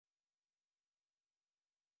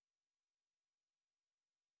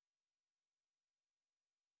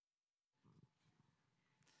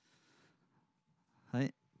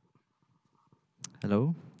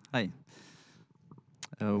Hello. Hi.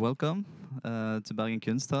 Welcome to Bergen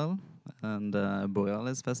Kunsthal and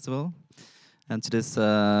Borealis Festival, and to this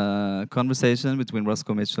conversation between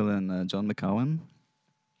Roscoe Mitchell and John McCowen.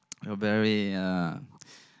 We're very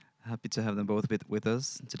happy to have them both with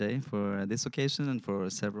us today for this occasion and for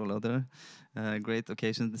several other great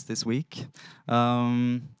occasions this week.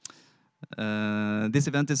 This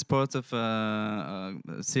event is part of a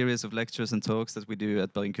series of lectures and talks that we do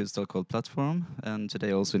at Bergen Kunsthal called Plattform, and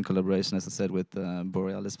today also in collaboration, as I said, with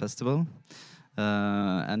Borealis Festival.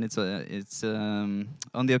 And it's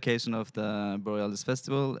on the occasion of the Borealis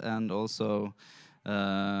Festival, and also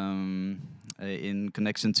in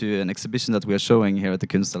connection to an exhibition that we are showing here at the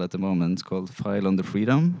Kunsthal at the moment called File on the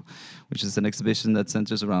Freedom, which is an exhibition that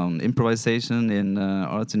centers around improvisation in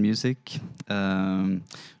art and music,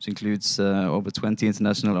 which includes over 20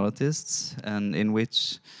 international artists, and in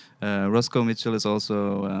which Roscoe Mitchell is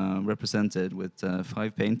also represented with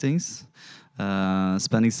 5 paintings,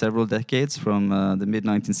 spanning several decades from the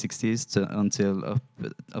mid-1960s to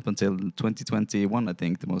up until 2021, I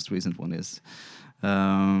think the most recent one is.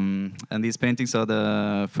 And these paintings are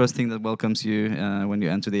the first thing that welcomes you when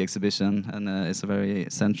you enter the exhibition, and it's a very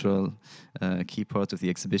central key part of the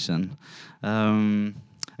exhibition.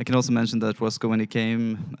 I can also mention that Roscoe, when he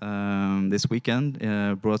came this weekend,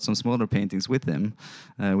 brought some smaller paintings with him,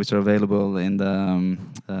 which are available in the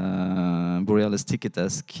Borealis ticket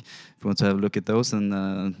desk if you want to have a look at those,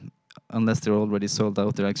 and unless they're already sold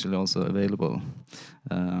out, they're actually also available.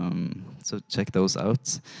 So check those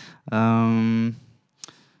out.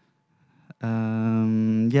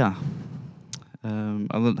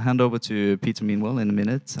 I will hand over to Peter meanwhile in a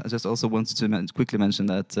minute. I just also wanted to quickly mention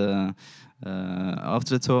that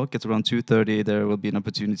after the talk at around 2:30 there will be an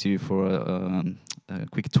opportunity for a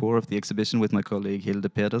quick tour of the exhibition with my colleague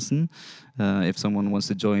Hilde Pedersen. If someone wants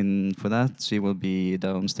to join for that, she will be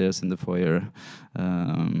downstairs in the foyer.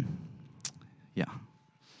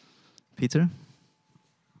 Peter?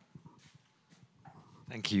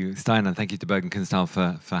 Thank you, Steiner, and thank you to Bergen Kunsthal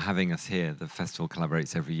for having us here. The festival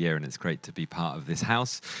collaborates every year, and it's great to be part of this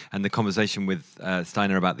house. And the conversation with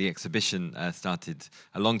Steiner about the exhibition started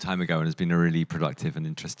a long time ago and has been a really productive and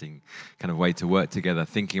interesting kind of way to work together,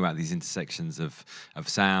 thinking about these intersections of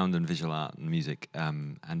sound and visual art and music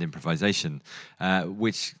and improvisation,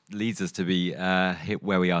 which leads us to be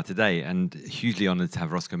where we are today. And hugely honoured to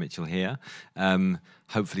have Roscoe Mitchell here.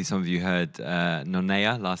 Hopefully some of you heard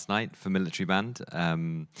Nonea last night for Military Band.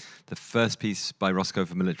 The first piece by Roscoe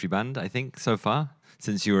for Military Band, I think, so far,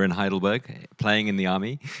 since you were in Heidelberg, playing in the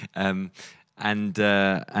army. And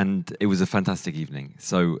it was a fantastic evening.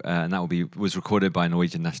 So and that was recorded by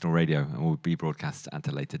Norwegian National Radio and will be broadcast at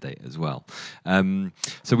a later date as well.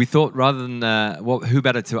 So we thought, rather than who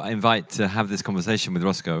better to invite to have this conversation with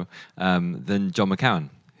Roscoe than John McCowen,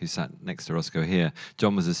 who sat next to Roscoe here.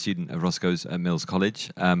 John was a student of Roscoe's at Mills College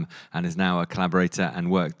and is now a collaborator and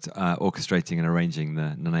worked orchestrating and arranging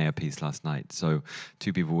the Nonea piece last night. So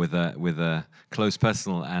 2 people with a close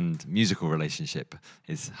personal and musical relationship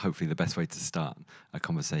is hopefully the best way to start a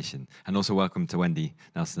conversation. And also welcome to Wendy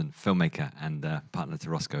Nelson, filmmaker and partner to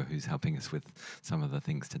Roscoe, who's helping us with some of the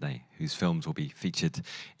things today, whose films will be featured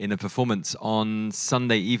in a performance on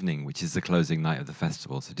Sunday evening, which is the closing night of the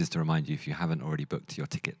festival. So just to remind you, if you haven't already booked your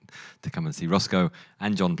ticket to come and see Roscoe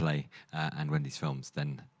and John play and Wendy's films,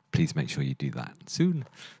 then please make sure you do that soon,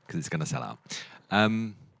 because it's going to sell out.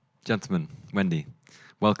 Gentlemen, Wendy,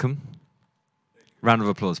 welcome. Round of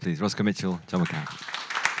applause, please. Roscoe Mitchell, John McCowen.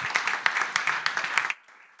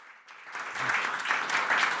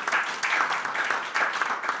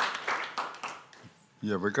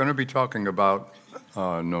 Yeah, we're going to be talking about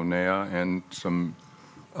Nonea and some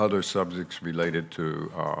other subjects related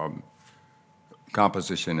to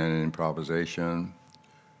composition and improvisation.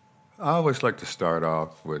 I always like to start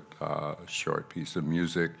off with a short piece of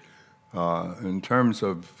music. In terms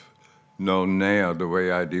of Nonea, the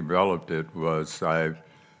way I developed it was I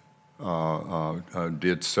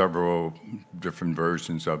did several different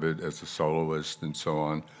versions of it as a soloist and so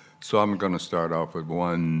on. So I'm going to start off with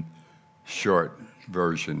one short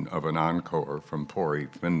version of an encore from Pori,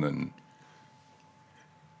 Finland.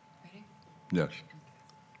 Ready? Yes.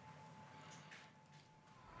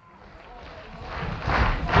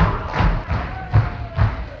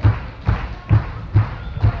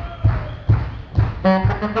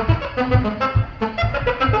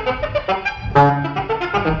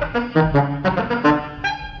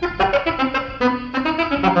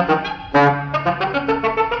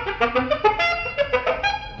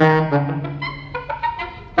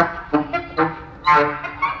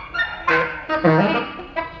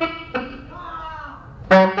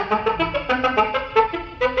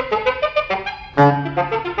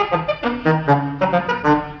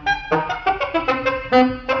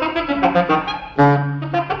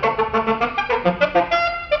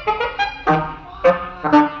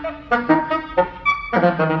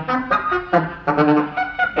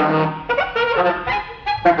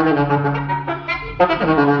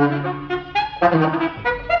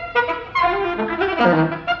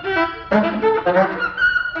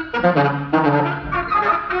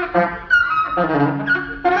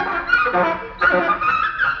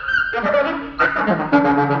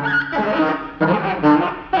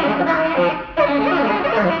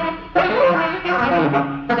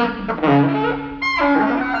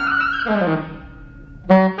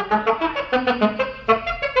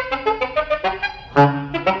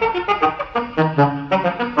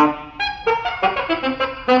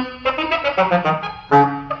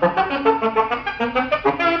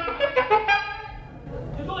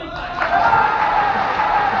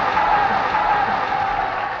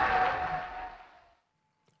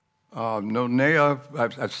 Nonea,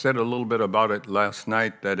 I've said a little bit about it last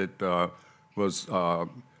night, that it was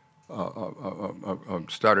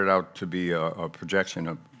started out to be a projection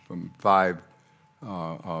of from 5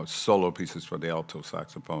 solo pieces for the alto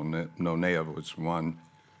saxophone. Nonea was one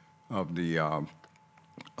of the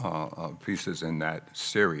pieces in that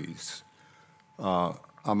series.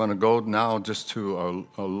 I'm going to go now just to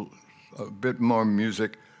a bit more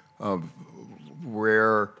music of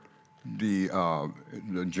where the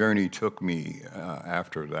journey took me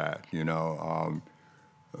after that. You know,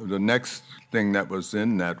 the next thing that was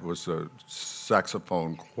in that was a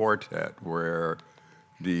saxophone quartet where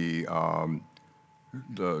the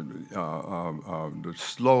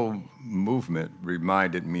slow movement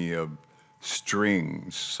reminded me of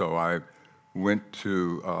strings. So I went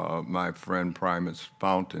to my friend Primus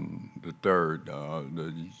Fountain III,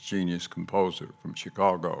 the genius composer from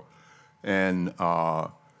Chicago, and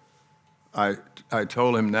I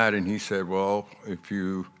told him that, and he said, well, if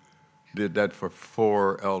you did that for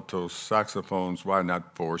 4 alto saxophones, why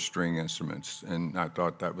not 4 string instruments? And I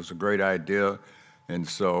thought that was a great idea, and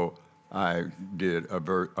so I did a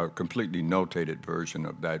completely notated version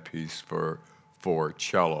of that piece for 4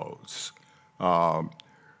 cellos. After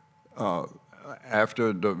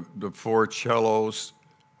the 4 cellos,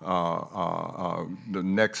 the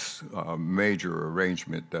next major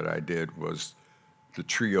arrangement that I did was the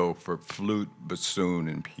trio for flute, bassoon,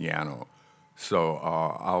 and piano. So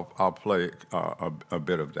I'll play a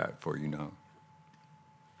bit of that for you now.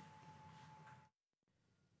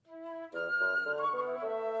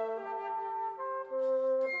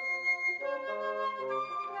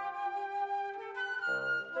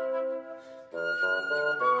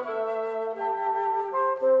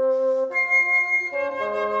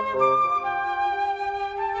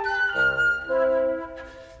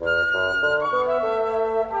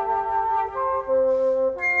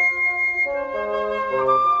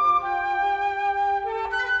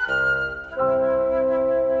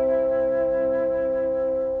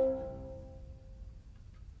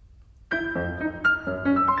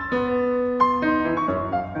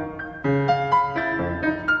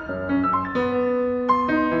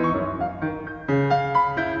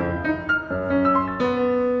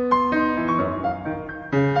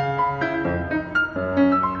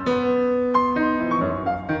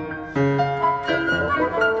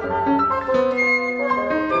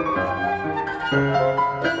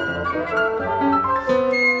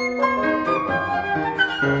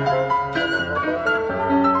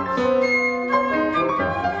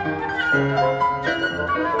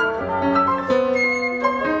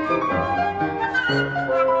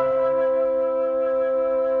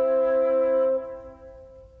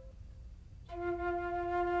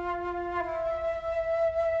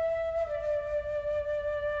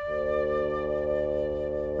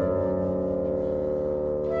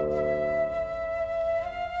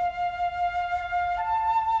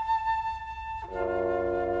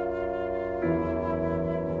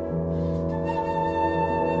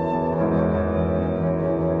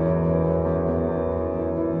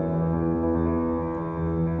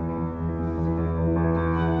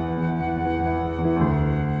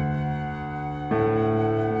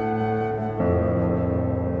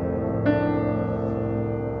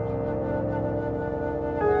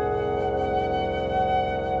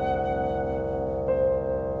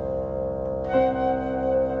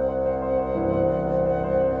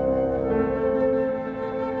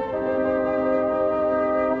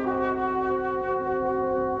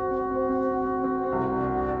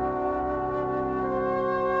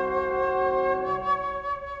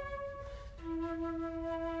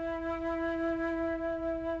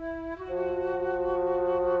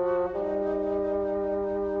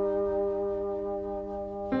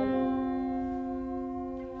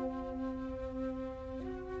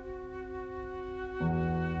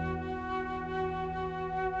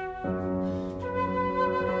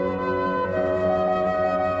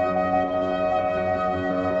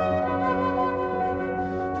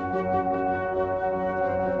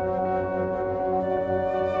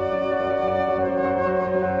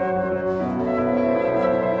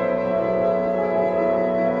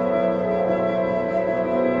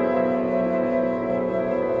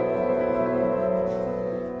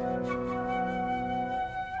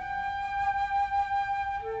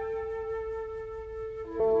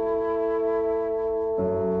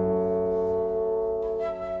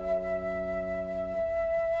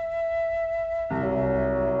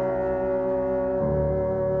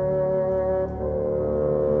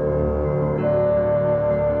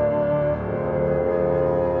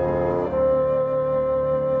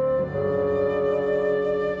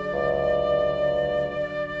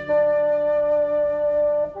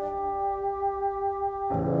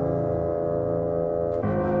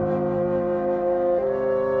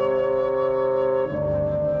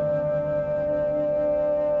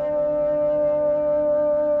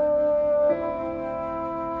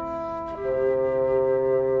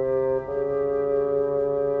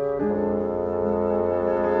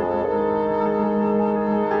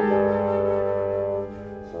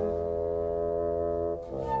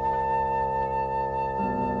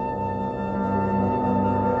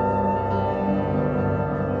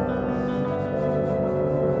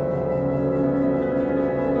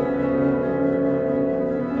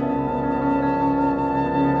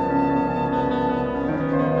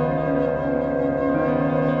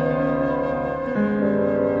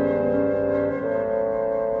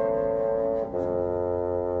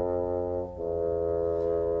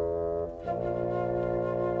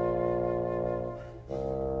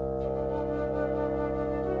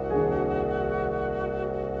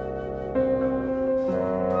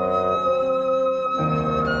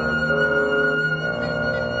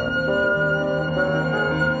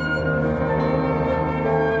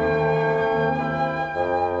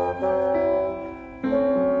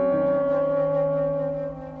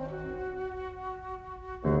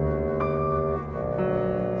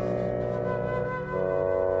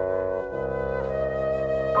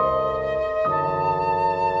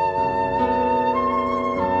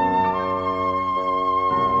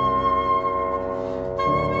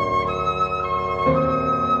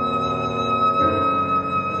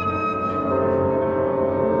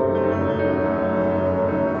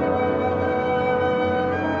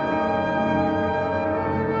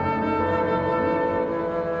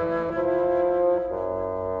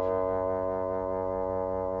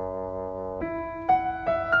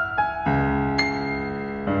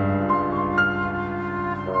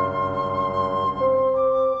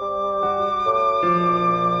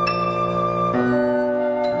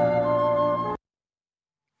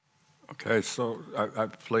 Okay, so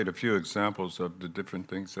I've played a few examples of the different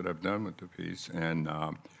things that I've done with the piece, and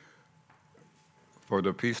for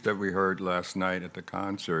the piece that we heard last night at the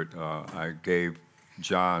concert, I gave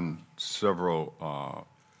John several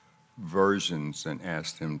versions and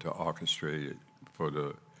asked him to orchestrate it for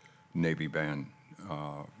the Navy band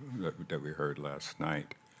that we heard last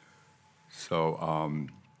night. So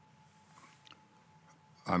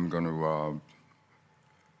I'm going to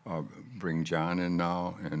bring John in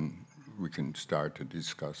now, and we can start to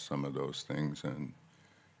discuss some of those things.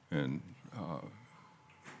 And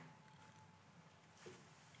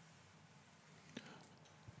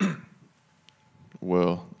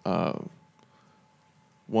Well,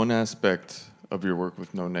 one aspect of your work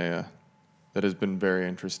with Nonea that has been very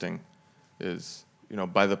interesting is,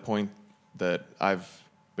 by the point that I've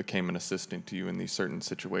became an assistant to you in these certain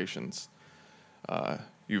situations,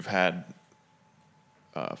 you've had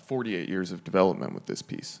 48 years of development with this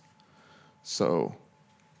piece. So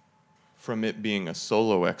from it being a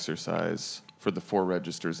solo exercise for the 4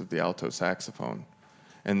 registers of the alto saxophone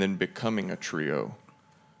and then becoming a trio,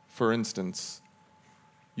 for instance,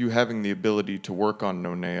 you having the ability to work on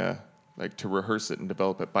Nonea, like to rehearse it and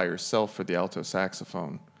develop it by yourself for the alto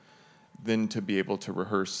saxophone, then to be able to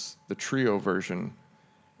rehearse the trio version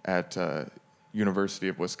at University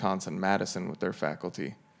of Wisconsin-Madison with their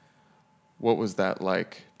faculty. What was that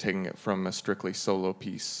like, taking it from a strictly solo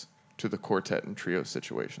piece to the quartet and trio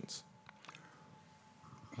situations?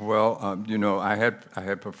 well, I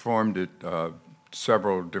had performed it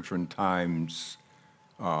several different times,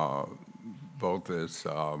 both as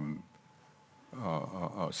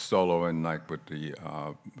solo and like with the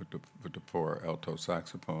 4 alto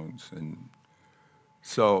saxophones, and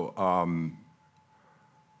so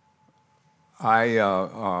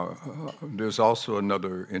there's also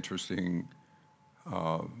another interesting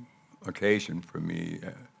occasion for me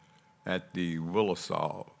at the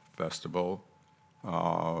Willisall Festival,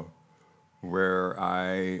 where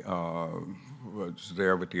I was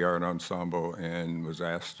there with the Art Ensemble and was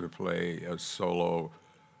asked to play a solo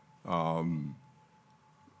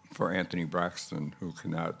for Anthony Braxton, who could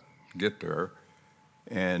not get there.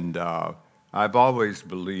 And I've always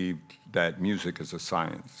believed that music is a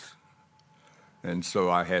science. And so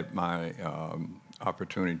I had my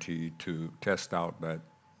opportunity to test out that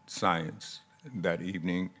science that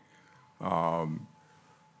evening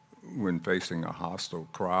when facing a hostile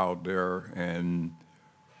crowd there, and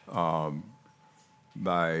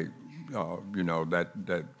by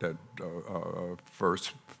that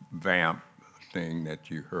first vamp thing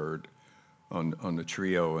that you heard on the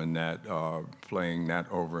trio, and that playing that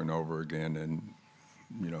over and over again, and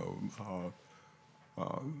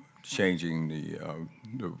changing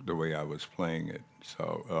the way I was playing it,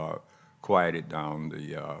 so quieted down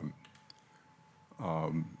the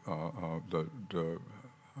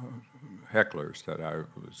hecklers that I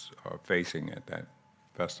was facing at that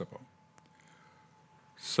festival.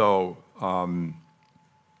 So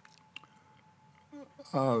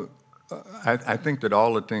I think that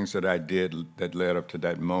all the things that I did that led up to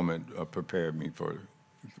that moment prepared me for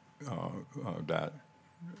that.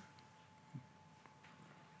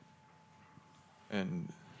 And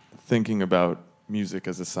thinking about music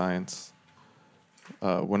as a science,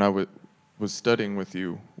 when I was studying with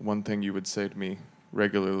you, one thing you would say to me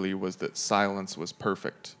regularly was that silence was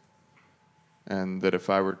perfect, and that if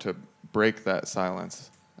I were to break that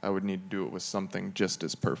silence, I would need to do it with something just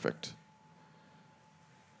as perfect.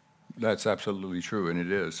 That's absolutely true, and it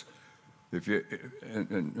is. If you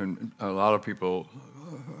and a lot of people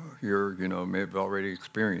here, may have already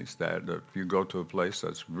experienced that. If you go to a place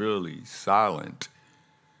that's really silent,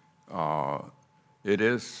 it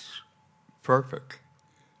is perfect.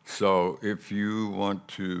 So if you want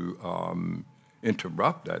to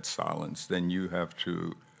interrupt that silence, then you have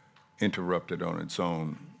to interrupt it on its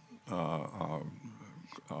own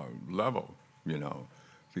level,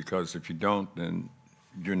 because if you don't, then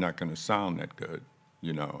you're not going to sound that good,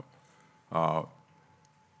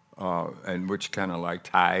 and which kind of like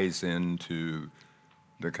ties into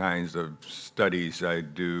the kinds of studies I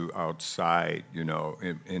do outside,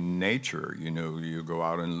 in nature. You go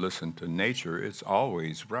out and listen to nature, it's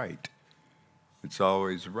always right. It's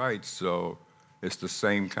always right. So it's the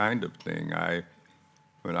same kind of thing.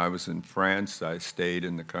 When I was in France, I stayed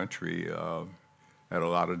in the country at a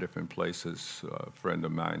lot of different places. A friend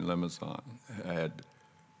of mine, Limousin, had,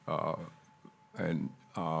 and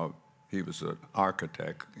he was an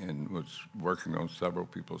architect and was working on several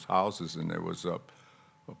people's houses, and there was a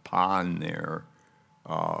pond there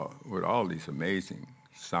with all these amazing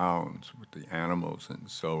sounds with the animals and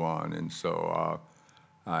so on. And so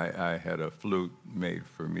I had a flute made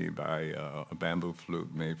for me by, a bamboo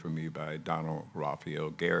flute made for me by Donald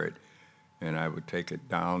Raphael Garrett, and I would take it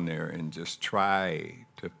down there and just try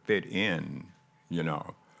to fit in, you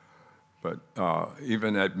know. But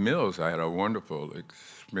even at Mills, I had a wonderful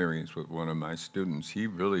experience with one of my students. He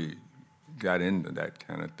really got into that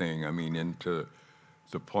kind of thing. I mean, into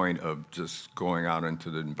the point of just going out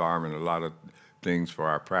into the environment. A lot of things for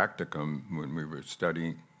our practicum when we were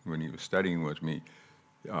studying, when he was studying with me,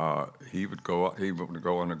 he would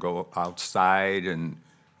go outside, and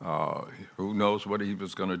who knows what he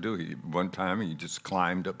was going to do. One time he just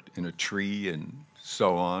climbed up in a tree and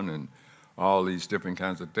so on, and all these different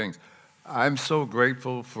kinds of things. I'm so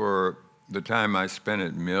grateful for the time I spent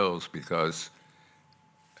at Mills because,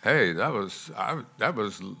 hey, that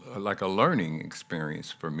was like a learning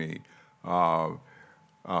experience for me.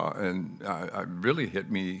 And it really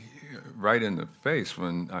hit me right in the face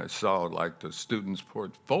when I saw like the students'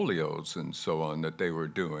 portfolios and so on that they were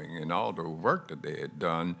doing and all the work that they had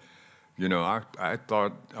done. You know, I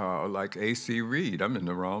thought like A.C. Reed, I'm in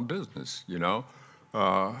the wrong business, you know.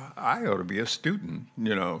 I ought to be a student,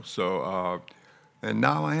 you know. So, and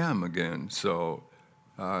now I am again. So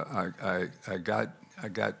I got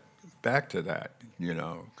back to that, you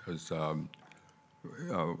know, because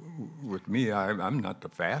with me, I'm not the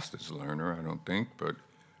fastest learner, I don't think, but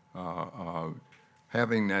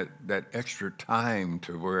having that extra time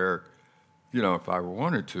to where, you know, if I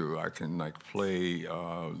wanted to, I can like play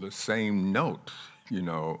the same note, you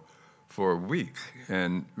know, for a week.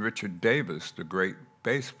 And Richard Davis, the great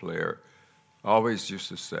bass player, always used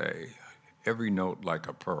to say, every note like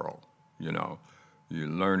a pearl, you know. You're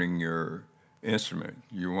learning your instrument.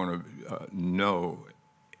 You want to know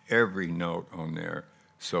every note on there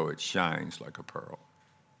so it shines like a pearl.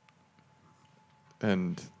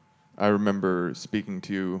 And I remember speaking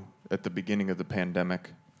to you at the beginning of the pandemic,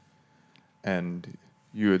 and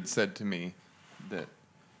you had said to me that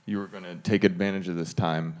you were going to take advantage of this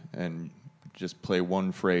time and just play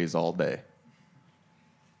one phrase all day.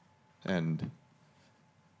 And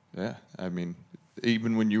yeah, I mean,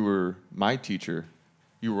 even when you were my teacher,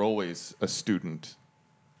 you were always a student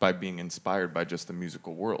by being inspired by just the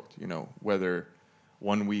musical world. You know, whether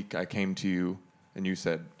one week I came to you and you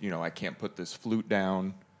said, you know, I can't put this flute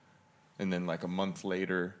down, and then like a month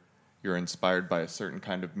later, you're inspired by a certain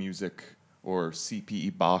kind of music, or C.P.E.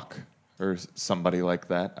 Bach or somebody like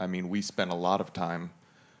that. I mean, we spent a lot of time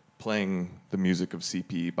playing the music of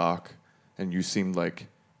C.P.E. Bach, and you seemed like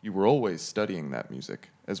you were always studying that music,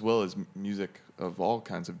 as well as music of all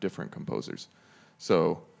kinds of different composers.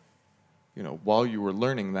 So, you know, while you were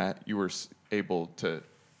learning that, you were able to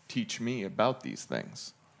teach me about these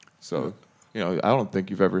things. So, you know, I don't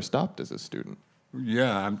think you've ever stopped as a student.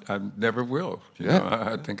 Yeah, I never will. You know,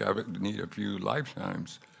 I think I would need a few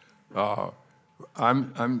lifetimes.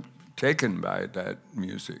 I'm taken by that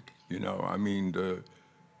music. You know, I mean the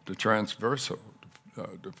transversal,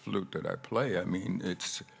 the flute that I play. I mean,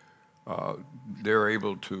 it's they're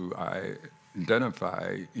able to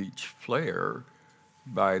identify each player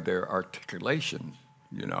by their articulation.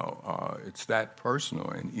 You know, it's that personal,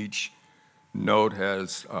 and each note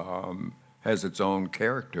has its own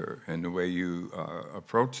character and the way you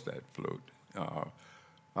approach that flute.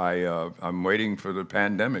 I'm waiting for the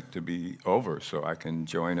pandemic to be over so I can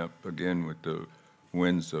join up again with the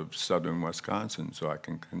winds of southern Wisconsin so I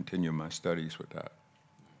can continue my studies with that.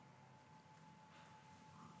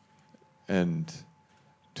 And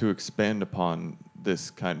to expand upon this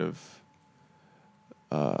kind of,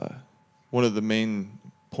 one of the main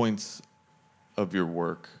points of your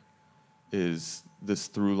work is this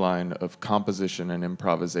through line of composition and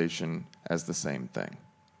improvisation as the same thing.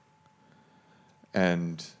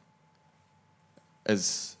 And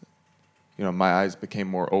as, you know, my eyes became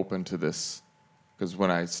more open to this, because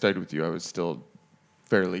when I studied with you, I was still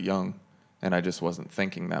fairly young, and I just wasn't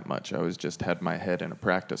thinking that much. I was just had my head in a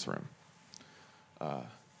practice room.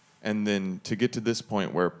 And then to get to this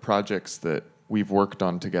point where projects that we've worked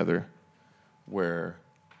on together, where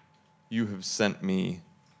you have sent me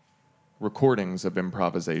recordings of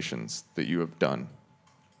improvisations that you have done,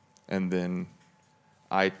 and then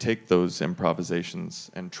I take those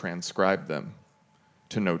improvisations and transcribe them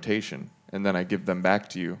to notation, and then I give them back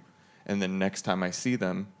to you, and then next time I see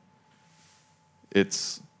them,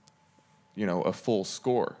 it's, you know, a full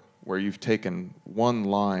score where you've taken one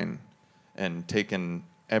line and taken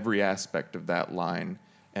every aspect of that line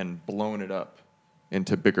and blown it up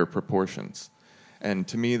into bigger proportions. And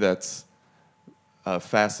to me, that's a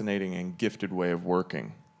fascinating and gifted way of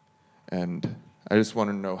working. And I just want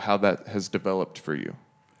to know how that has developed for you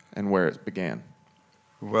and where it began.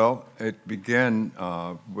 Well, it began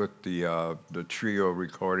with the trio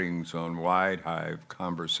recordings on Wide Hive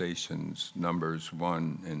Conversations numbers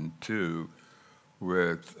 1 and 2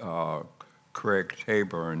 with Craig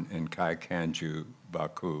Taborn and Kai Kanju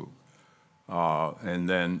Baku. And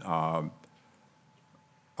then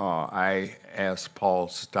I asked Paul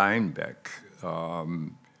Steinbeck,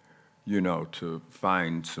 to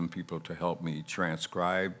find some people to help me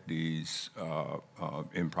transcribe these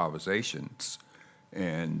improvisations.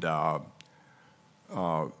 And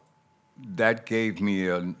that gave me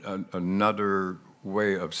another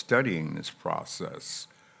way of studying this process.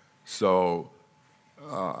 So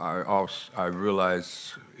I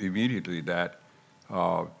realized immediately that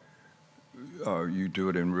you do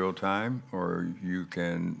it in real time, or you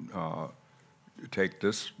can take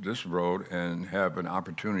this road and have an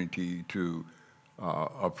opportunity to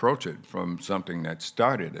approach it from something that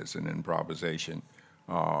started as an improvisation,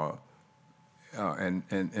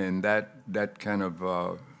 and that kind of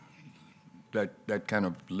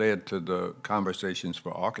led to the Conversations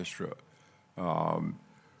for Orchestra,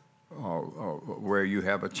 where you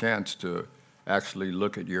have a chance to actually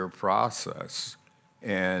look at your process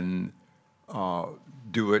and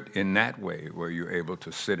do it in that way, where you're able to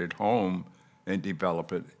sit at home and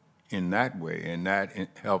develop it in that way, and that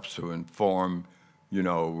helps to inform,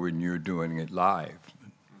 when you're doing it live.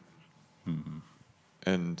 Mm-hmm.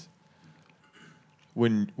 And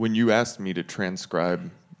when you asked me to transcribe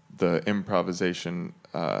the improvisation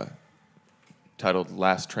titled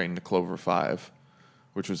 "Last Train to Clover 5,"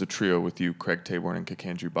 which was a trio with you, Craig Taborn and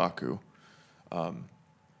Kakanju Baku,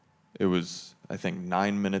 it was, I think,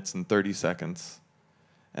 9 minutes and 30 seconds,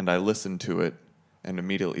 and I listened to it and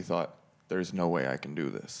immediately thought, there's no way I can do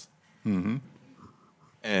this. Mm-hmm.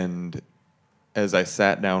 And as I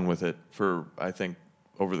sat down with it for, I think,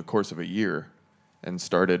 over the course of a year and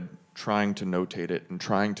started trying to notate it,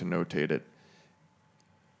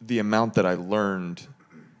 the amount that I learned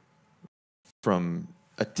from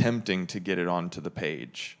attempting to get it onto the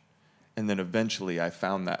page, and then eventually I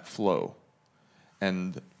found that flow.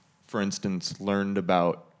 And, for instance, learned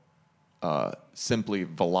about simply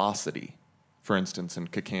velocity, for instance, in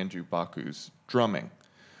Kakanju Baku's drumming,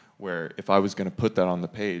 where if I was going to put that on the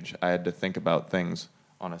page, I had to think about things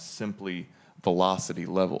on a simply velocity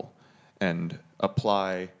level and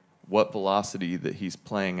apply what velocity that he's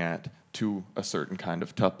playing at to a certain kind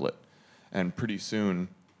of tuplet. And pretty soon,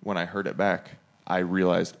 when I heard it back, I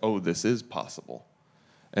realized, oh, this is possible.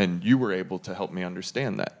 And you were able to help me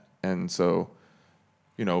understand that. And so,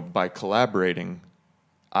 by collaborating,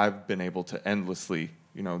 I've been able to endlessly,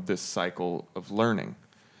 this cycle of learning.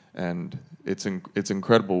 And it's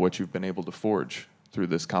incredible what you've been able to forge through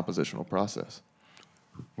this compositional process.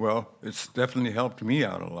 Well, it's definitely helped me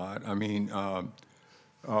out a lot. I mean,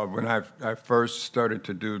 when I first started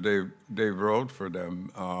to do They Wrote for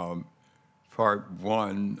Them, part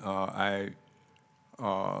 1, I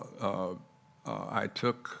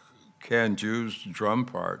took Kanju's drum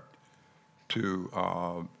part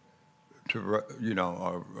to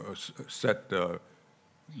set the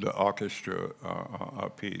orchestra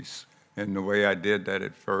piece. And the way I did that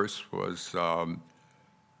at first was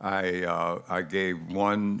I gave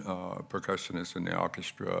one percussionist in the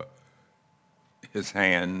orchestra his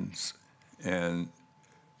hands, and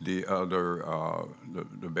the other,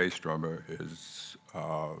 the bass drummer, his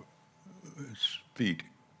feet,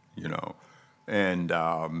 and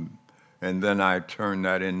then I turned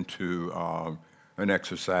that into an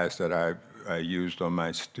exercise that I used on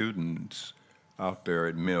my students out there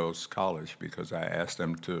at Mills College, because I asked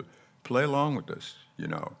them to play along with us,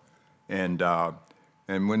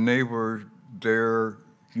 and when they were there,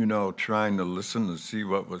 trying to listen to see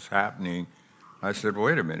what was happening, I said,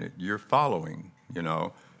 wait a minute, you're following,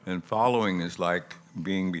 and following is like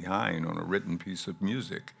being behind on a written piece of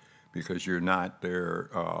music, because you're not there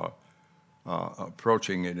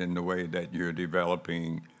approaching it in the way that you're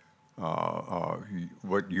developing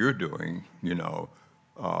what you're doing, in the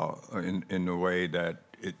way that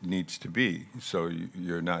it needs to be, so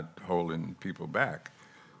you're not holding people back.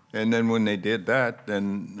 And then when they did that,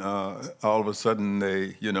 then all of a sudden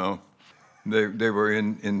they were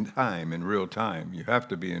in time, in real time. You have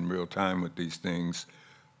to be in real time with these things.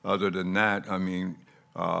 Other than that, I mean,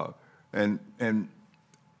 and in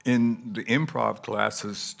the improv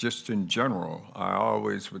classes, just in general, I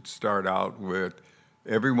always would start out with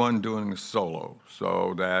everyone doing a solo,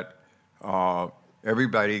 so that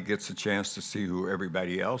everybody gets a chance to see who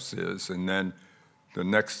everybody else is. And then the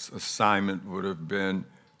next assignment would have been,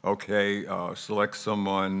 okay, select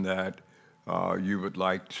someone that you would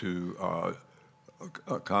like to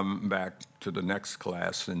come back to the next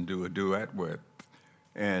class and do a duet with.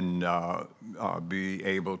 and be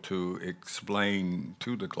able to explain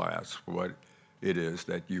to the class what it is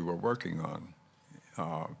that you were working on.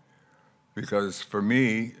 Because for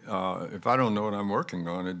me, if I don't know what I'm working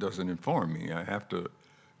on, it doesn't inform me. I have to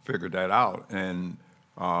figure that out. And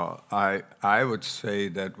I would say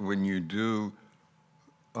that when you do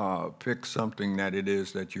pick something that it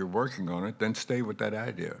is that you're working on it, then stay with that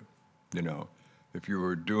idea. You know, if you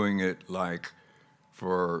were doing it like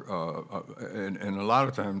for, and a lot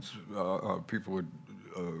of times people would,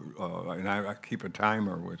 and I keep a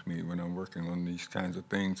timer with me when I'm working on these kinds of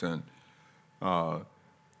things, and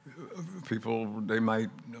people, they might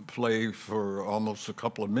play for almost a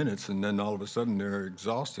couple of minutes, and then all of a sudden they're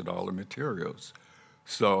exhausted all the materials.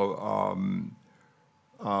 So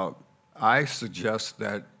I suggest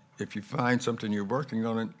that if you find something you're working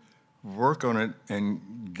on it, work on it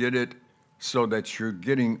and get it so that you're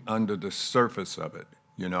getting under the surface of it,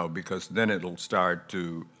 you know, because then it'll start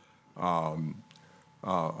to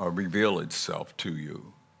reveal itself to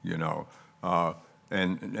you, you know.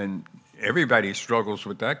 And everybody struggles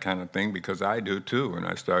with that kind of thing, because I do too. When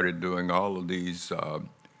I started doing all of these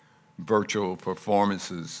virtual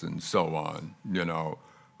performances and so on, you know,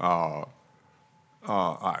 I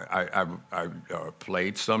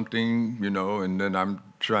played something, you know, and then I'm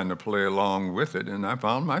trying to play along with it, and I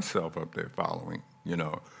found myself up there following, you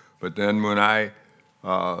know. But then when I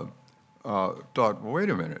thought,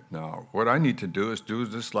 wait a minute now, what I need to do is do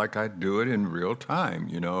this like I do it in real time.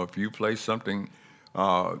 You know, if you play something,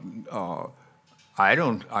 I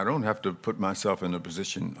don't have to put myself in a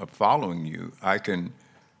position of following you. I can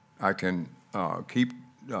keep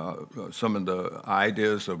some of the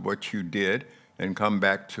ideas of what you did and come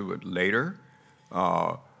back to it later.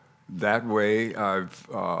 That way, I've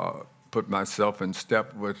put myself in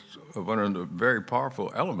step with one of the very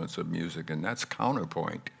powerful elements of music, and that's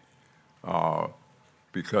counterpoint.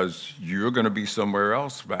 Because you're going to be somewhere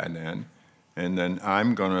else by then, and then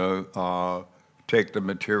I'm going to take the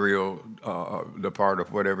material, the part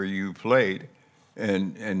of whatever you played,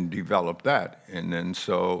 and develop that. And then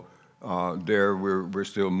so there we're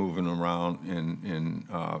still moving around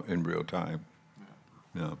in real time.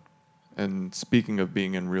 Yeah. And speaking of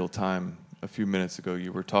being in real time, a few minutes ago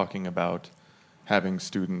you were talking about having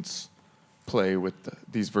students play with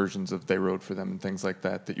these versions of They Wrote for Them and things like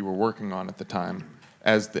that that you were working on at the time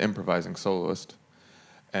as the improvising soloist.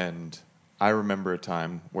 And I remember a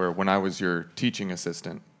time where when I was your teaching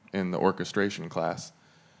assistant in the orchestration class,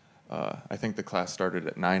 I think the class started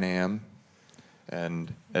at 9 a.m.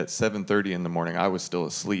 and at 7:30 in the morning I was still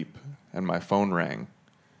asleep and my phone rang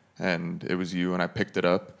and it was you, and I picked it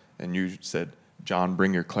up and you said, "John,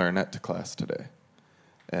 bring your clarinet to class today."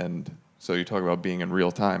 And so you talk about being in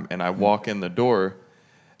real time, and I walk in the door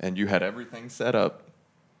and you had everything set up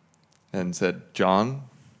and said, "John,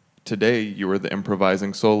 today you were the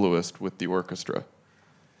improvising soloist with the orchestra."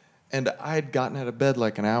 And I'd gotten out of bed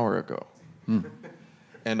like an hour ago.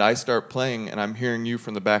 And I start playing, and I'm hearing you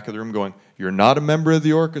from the back of the room going, "You're not a member of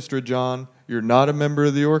the orchestra, John. You're not a member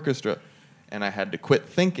of the orchestra." And I had to quit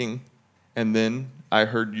thinking, and then I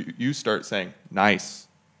heard you start saying, "Nice,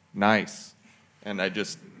 nice." And I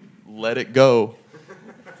just let it go.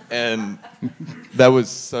 And that was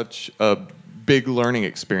such a big learning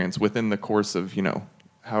experience within the course of, you know,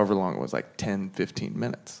 however long it was, like 10, 15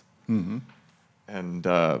 minutes. Mm-hmm. And,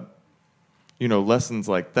 you know, lessons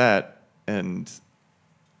like that, and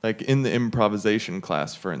like in the improvisation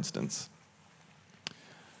class, for instance,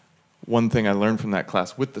 one thing I learned from that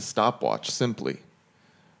class with the stopwatch simply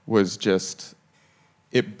was just,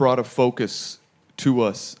 it brought a focus to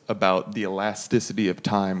us about the elasticity of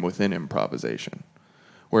time within improvisation,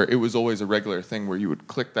 where it was always a regular thing where you would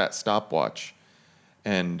click that stopwatch,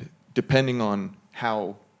 and depending on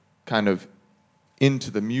how kind of into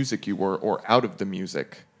the music you were or out of the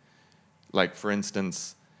music, like for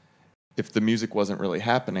instance, if the music wasn't really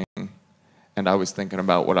happening and I was thinking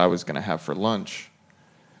about what I was going to have for lunch,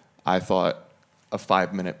 I thought a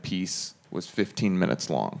 5-minute piece was 15 minutes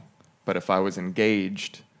long. But if I was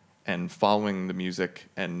engaged and following the music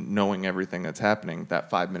and knowing everything that's happening,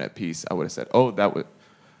 that 5-minute piece, I would have said, "Oh, that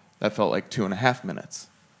felt like 2.5 minutes."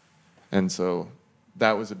 And so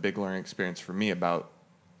that was a big learning experience for me about,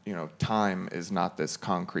 you know, time is not this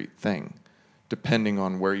concrete thing. Depending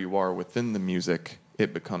on where you are within the music,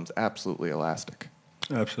 it becomes absolutely elastic.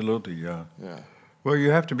 Absolutely, yeah. Yeah. Well,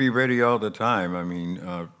 you have to be ready all the time. I mean,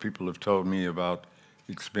 people have told me about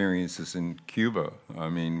experiences in Cuba. I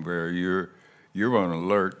mean, where you're on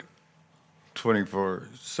alert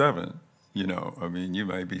 24/7. You know, I mean, you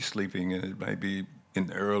might be sleeping and it might be in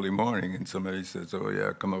the early morning, and somebody says, "Oh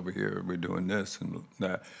yeah, come over here. We're doing this and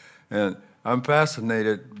that," and I'm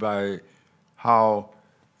fascinated by how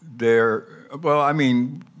they're. Well, I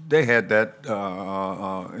mean, they had that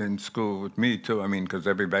in school with me too. I mean, because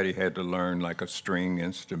everybody had to learn like a string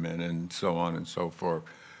instrument and so on and so forth.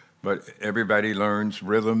 But everybody learns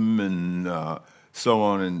rhythm and so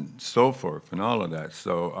on and so forth and all of that.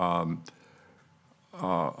 So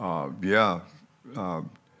yeah.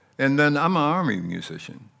 And then I'm an army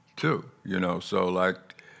musician too, you know. So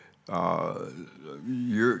like,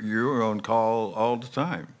 you're on call all the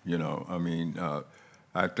time, you know. I mean,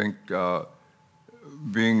 I think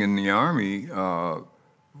being in the army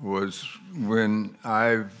was when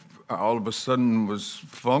I all of a sudden was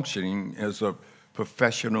functioning as a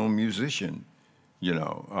professional musician, you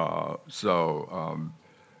know.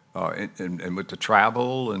 And with the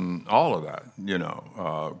travel and all of that, you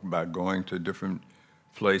know, by going to different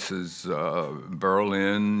places,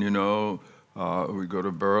 Berlin, you know, we go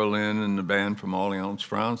to Berlin and the band from Alliance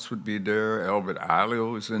France would be there. Albert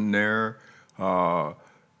Eilio was in there.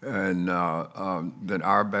 And then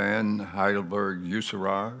our band, Heidelberg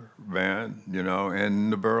Userar band, you know,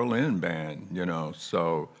 and the Berlin band, you know.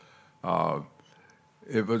 So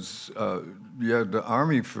it was, yeah, the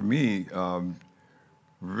Army for me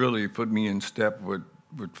really put me in step with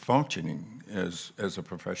functioning as a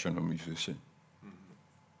professional musician.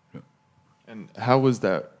 Yeah. And how was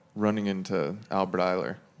that running into Albert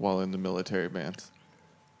Eiler while in the military bands?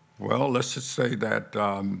 Well, let's just say that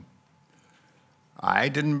I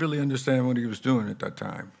didn't really understand what he was doing at that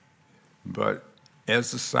time. But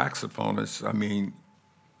as a saxophonist, I mean,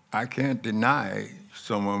 I can't deny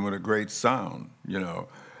someone with a great sound, you know.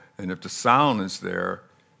 And if the sound is there,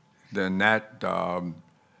 then that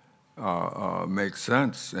makes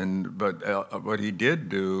sense. But what he did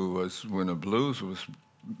do was when the blues was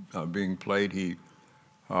being played, he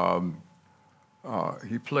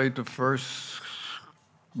played the first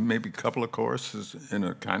maybe couple of choruses in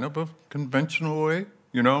a kind of a conventional way,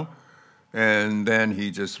 you know, and then he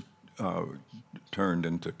just turned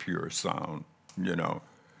into pure sound, you know,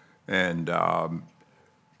 and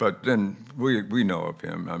but then we know of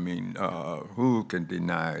him. I mean, who can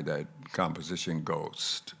deny that composition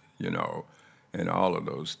ghost, you know, and all of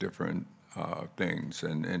those different things,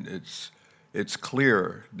 and it's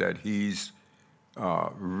clear that he's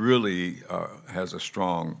really has a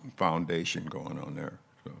strong foundation going on there.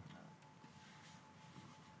 So.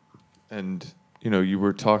 And, you know, you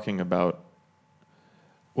were talking about,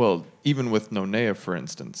 well, even with Nonea, for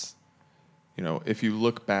instance, you know, if you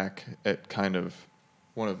look back at kind of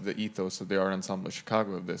one of the ethos of the Art Ensemble of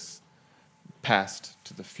Chicago, of this past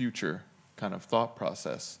to the future kind of thought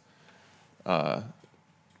process,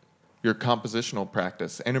 your compositional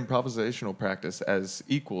practice and improvisational practice as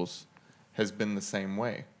equals has been the same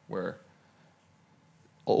way, where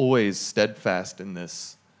always steadfast in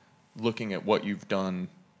this, looking at what you've done,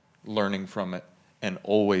 learning from it, and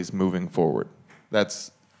always moving forward.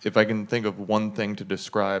 That's, if I can think of one thing to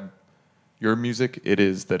describe your music, it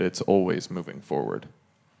is that it's always moving forward.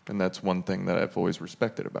 And that's one thing that I've always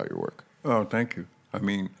respected about your work. Oh, thank you. I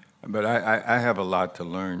mean, but I have a lot to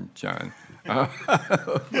learn, John. I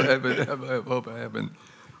hope I haven't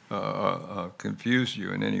confused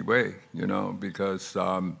you in any way, you know, because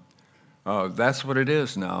that's what it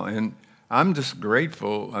is now. And I'm just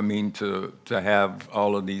grateful, I mean, to have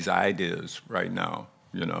all of these ideas right now,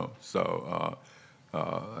 you know. So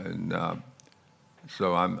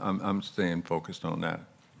so I'm staying focused on that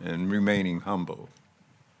and remaining humble.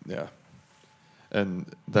 Yeah.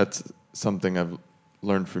 And that's something I've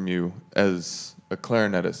learned from you as a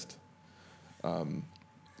clarinetist,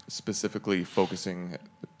 specifically focusing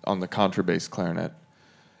on the contrabass clarinet.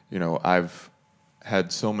 You know, I've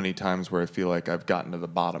had so many times where I feel like I've gotten to the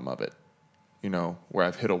bottom of it, you know, where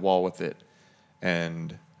I've hit a wall with it,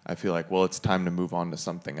 and I feel like, well, it's time to move on to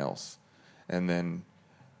something else. And then,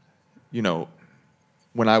 you know,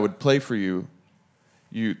 when I would play for you,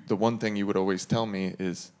 the one thing you would always tell me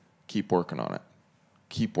is, keep working on it.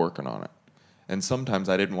 Keep working on it. And sometimes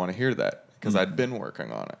I didn't want to hear that because I'd been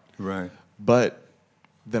working on it. Right. But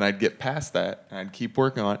then I'd get past that and I'd keep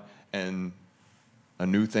working on it, and a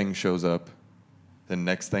new thing shows up. The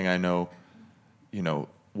next thing I know, you know,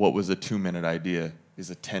 what was a 2-minute idea is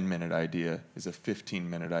a 10-minute idea, is a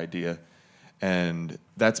 15-minute idea. And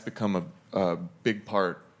that's become a big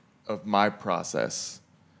part of my process.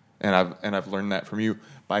 And I've learned that from you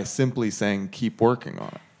by simply saying, keep working on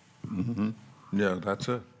it. Mm-hmm. Yeah, that's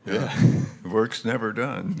it. Yeah. The work's never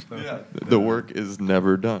done. So. Yeah. The work is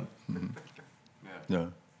never done. Mm-hmm. Yeah.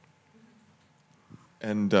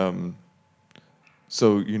 And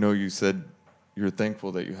so, you know, you said you're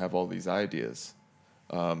thankful that you have all these ideas.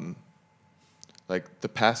 Like the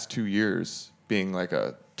past 2 years being like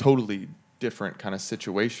a totally different kind of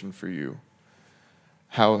situation for you.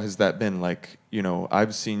 How has that been? Like, you know,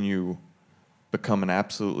 I've seen you become an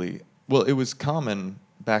absolutely, well, it was common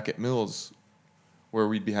back at Mills where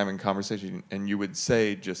we'd be having conversation and you would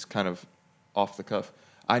say just kind of off the cuff,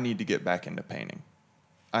 I need to get back into painting.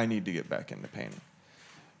 I need to get back into painting.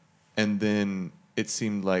 And then it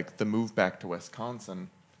seemed like the move back to Wisconsin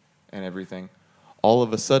and everything, all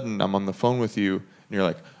of a sudden I'm on the phone with you and you're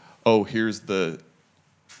like, oh, here's the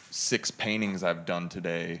 6 paintings I've done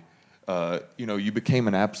today. You know, you became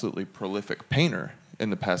an absolutely prolific painter in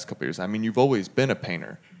the past couple of years. I mean, you've always been a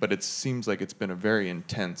painter, but it seems like it's been a very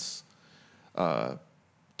intense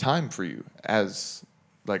time for you as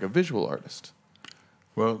like a visual artist.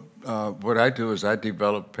 Well, what I do is I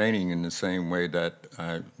develop painting in the same way that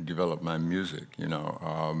I develop my music. You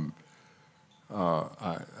know,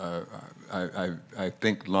 I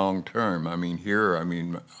think long term. I mean, here, I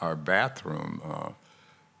mean, our bathroom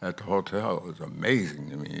at the hotel is amazing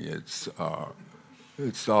to me.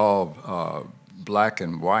 It's all black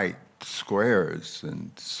and white squares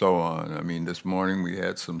and so on. I mean, this morning we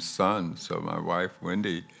had some sun, so my wife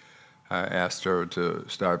Wendy, I asked her to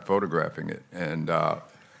start photographing it, and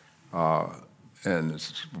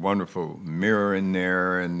this wonderful mirror in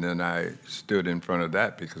there, and then I stood in front of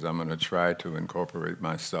that because I'm going to try to incorporate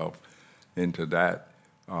myself into that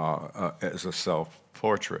as a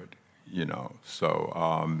self-portrait, you know. So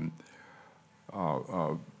I'm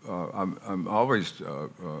always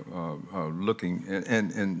looking,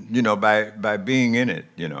 and you know, by being in it,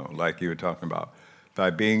 you know, like you were talking about, by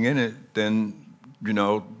being in it, then you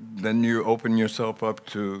know, then you open yourself up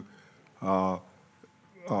to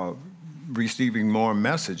receiving more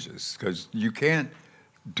messages, because you can't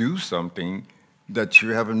do something that you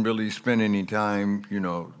haven't really spent any time, you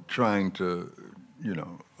know, trying to, you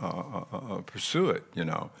know, pursue it, you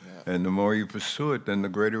know. Yeah. And the more you pursue it, then the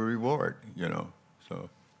greater reward, you know. So.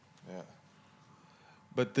 Yeah.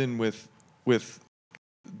 But then with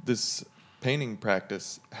this painting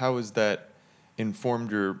practice, how has that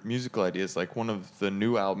informed your musical ideas? Like one of the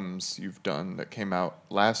new albums you've done that came out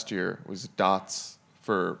last year was Dots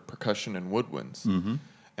for Percussion and Woodwinds. Mm-hmm.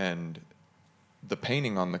 And the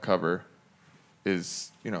painting on the cover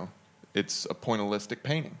is, you know, it's a pointillistic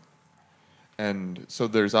painting. And so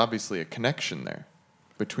there's obviously a connection there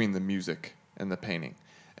between the music and the painting.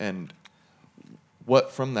 And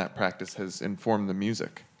what from that practice has informed the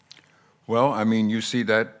music? Well, I mean, you see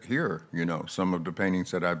that here, you know, some of the paintings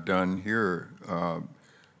that I've done here.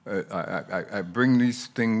 I bring these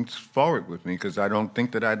things forward with me because I don't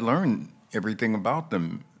think that I'd learn everything about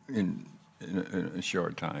them in a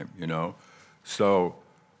short time, you know. So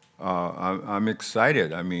I'm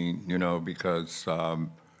excited, I mean, you know, because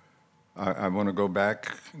I want to go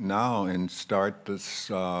back now and start this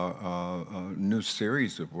new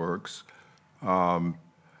series of works.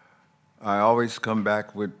 I always come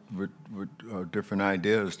back with different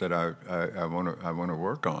ideas that I want to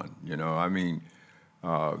work on. You know, I mean,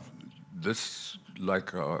 this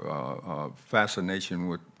like fascination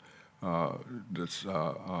with this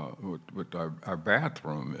with our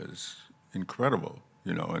bathroom is incredible.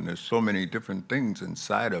 You know, and there's so many different things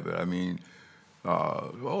inside of it. I mean,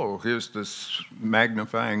 here's this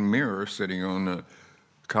magnifying mirror sitting on the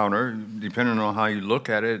counter. Depending on how you look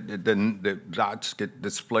at it, then the dots get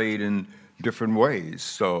displayed in different ways.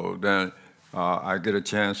 So then I get a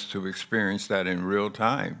chance to experience that in real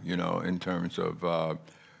time, you know, in terms of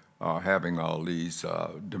having all these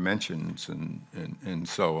dimensions and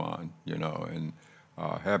so on, you know, and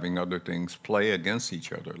having other things play against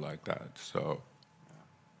each other like that. So.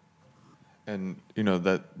 And, you know,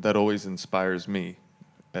 that always inspires me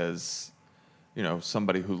as, you know,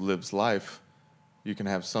 somebody who lives life. You can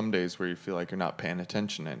have some days where you feel like you're not paying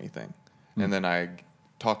attention to anything. Mm. And then I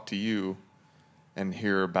talk to you and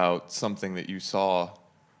hear about something that you saw,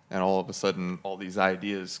 and all of a sudden all these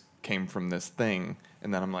ideas came from this thing.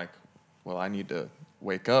 And then I'm like, well, I need to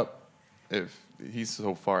wake up if he's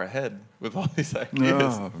so far ahead with all these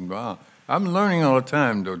ideas. Oh, wow. I'm learning all the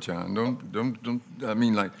time, though, John. Don't. I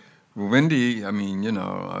mean, like, Wendy, I mean, you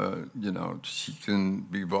know, she can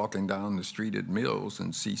be walking down the street at Mills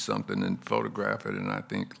and see something and photograph it, and I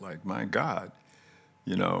think, like, my God,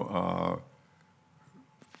 you know,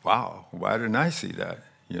 wow, why didn't I see that,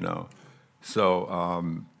 you know?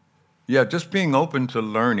 So, yeah, just being open to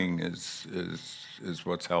learning is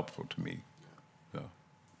what's helpful to me. So.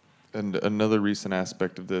 And another recent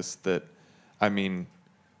aspect of this that, I mean,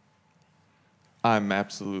 I'm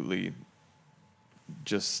absolutely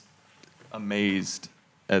just amazed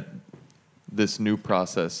at this new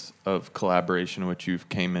process of collaboration which you've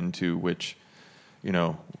came into, which, you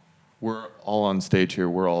know, we're all on stage here,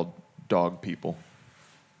 we're all dog people.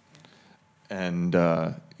 And,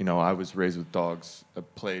 you know, I was raised with dogs. I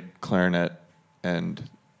played clarinet and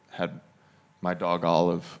had my dog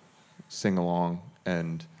Olive sing along.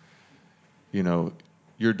 And, you know,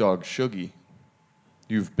 your dog Shuggy,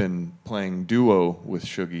 you've been playing duo with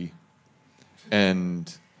Shuggy.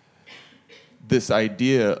 And this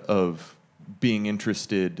idea of being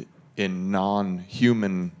interested in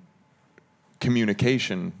non-human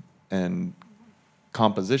communication and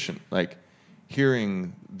composition, like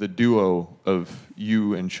hearing the duo of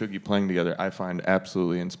you and Shuggy playing together, I find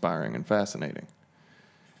absolutely inspiring and fascinating.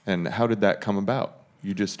 And how did that come about?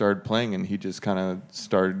 You just started playing and he just kind of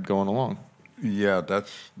started going along. Yeah,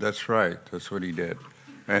 that's right. That's what he did.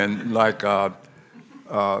 And like what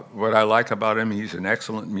I like about him, he's an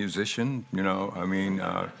excellent musician. You know, I mean,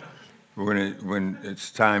 when it's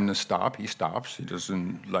time to stop, he stops. He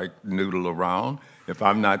doesn't like noodle around. If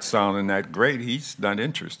I'm not sounding that great, he's not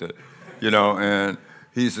interested. You know, and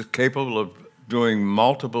he's capable of doing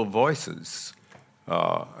multiple voices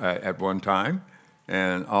at one time.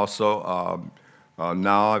 And also,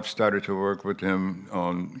 now I've started to work with him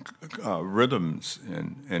on rhythms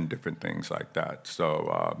and different things like that.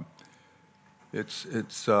 So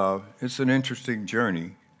it's an interesting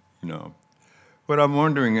journey, you know. But I'm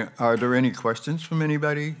wondering, are there any questions from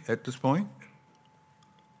anybody at this point?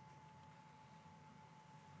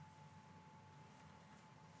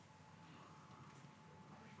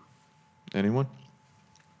 Anyone?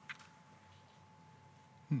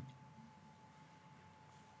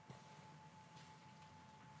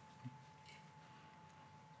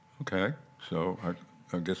 Okay, so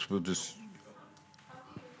I guess we'll just. How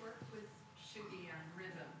do you work with Shuggy on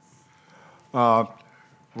rhythms?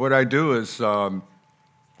 What I do is I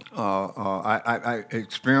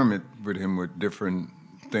experiment with him with different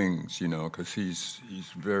things, you know, because he's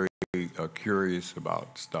very curious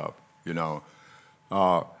about stuff, you know.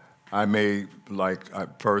 I may, like,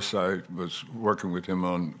 at first I was working with him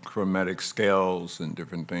on chromatic scales and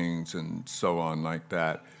different things and so on like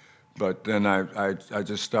that. But then I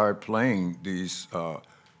just started playing these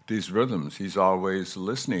rhythms. He's always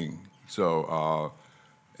listening. So,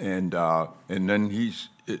 and then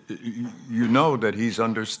you know that he's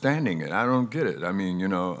understanding it. I don't get it. I mean, you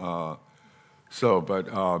know, but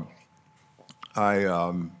I,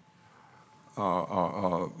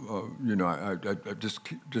 you know, I just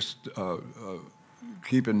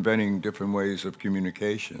keep inventing different ways of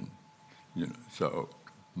communication, you know, so.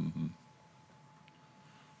 Mm-hmm.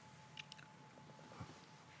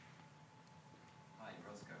 Hi,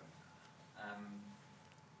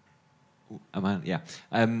 Roscoe. Yeah.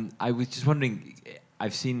 I was just wondering,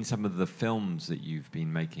 I've seen some of the films that you've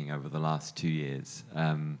been making over the last 2 years,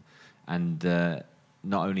 and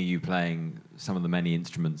not only you playing some of the many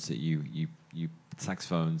instruments that you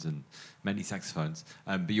saxophones and many saxophones,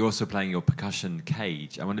 but you're also playing your percussion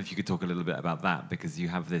cage. I wonder if you could talk a little bit about that, because you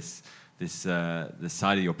have this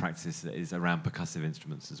side of your practice that is around percussive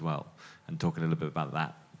instruments as well, and talk a little bit about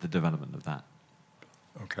that, the development of that.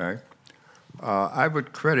 Okay. I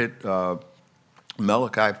would credit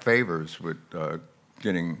Malachi Favors with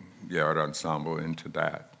getting the Art Ensemble into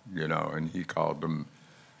that, you know, and he called them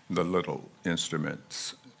the little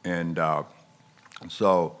instruments. And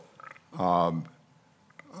so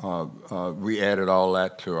we added all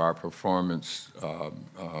that to our performance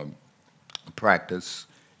practice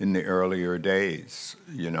in the earlier days,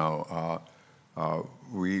 you know.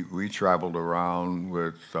 We traveled around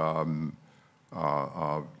with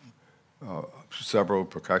several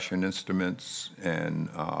percussion instruments and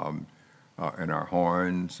our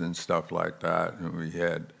horns and stuff like that. And we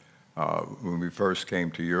had, when we first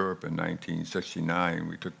came to Europe in 1969,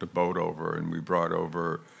 we took the boat over and we brought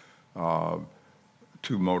over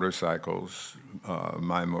 2 motorcycles,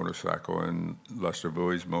 my motorcycle and Lester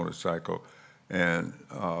Bowie's motorcycle, and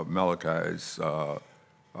Malachi's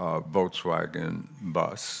Volkswagen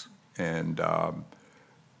bus. And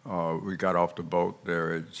we got off the boat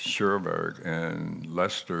there at Cherbourg, and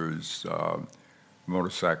Lester's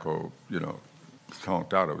motorcycle, you know,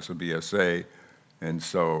 conked out. It was a BSA. And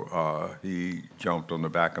so he jumped on the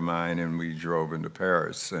back of mine, and we drove into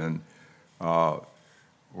Paris. And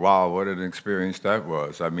wow, what an experience that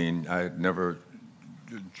was. I mean, I had never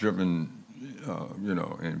driven, you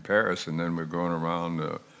know, in Paris, and then we're going around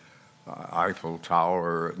the Eiffel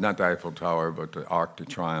Tower, not the Eiffel Tower, but the Arc de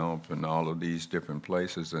Triomphe and all of these different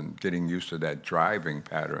places, and getting used to that driving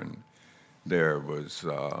pattern there was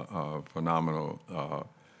a phenomenal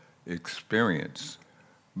experience.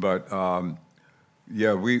 But,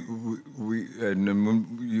 Yeah, and then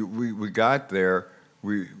when we got there,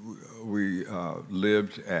 we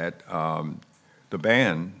lived at the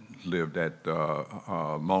band lived at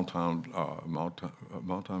Montan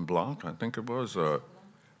Blanc, I think it was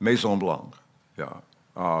Maison Blanc. Yeah,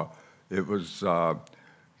 it was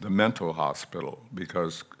the mental hospital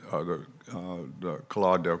because the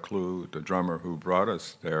Claude Delclou, the drummer who brought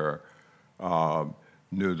us there,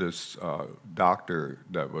 knew this doctor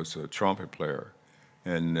that was a trumpet player.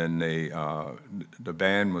 And then the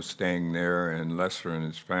band was staying there, and Lester and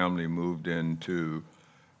his family moved into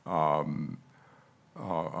the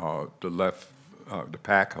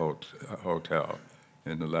Pack Hotel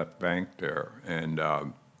in the left bank there. And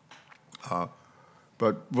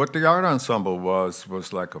but what the art ensemble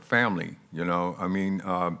was like a family, you know. I mean,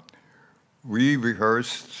 we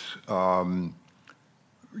rehearsed, 5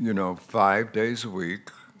 days a week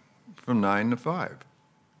from 9 to 5,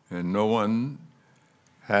 and no one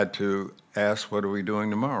had to ask, what are we doing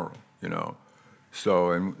tomorrow, you know?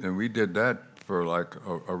 So, and we did that for like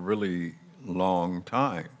a really long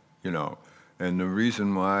time, you know? And the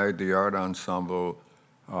reason why the art ensemble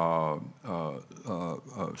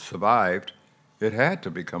survived, it had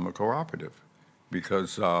to become a cooperative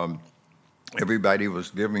because everybody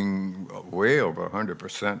was giving way over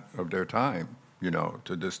 100% of their time, you know,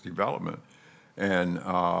 to this development. And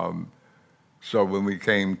so when we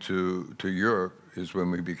came to Europe is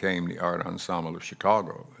when we became the Art Ensemble of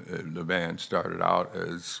Chicago. The band started out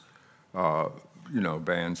as,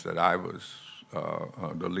 bands that I was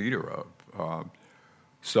the leader of.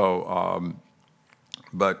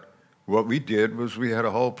 But what we did was we had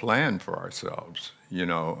a whole plan for ourselves. You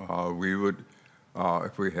know, we would,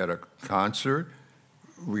 if we had a concert,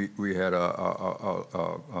 we had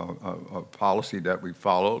a policy that we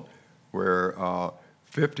followed where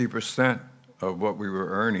 50% of what we were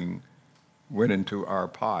earning went into our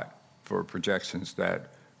pot for projections that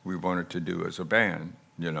we wanted to do as a band.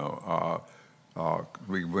 You know,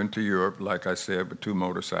 we went to Europe, like I said, with 2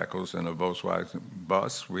 motorcycles and a Volkswagen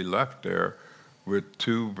bus. We left there with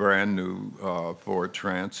 2 brand new Ford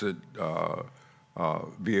Transit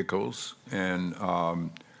vehicles, and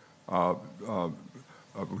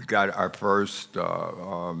we got our first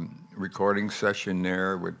recording session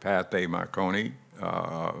there with Pathé Marconi,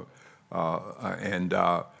 and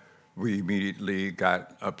we immediately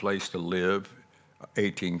got a place to live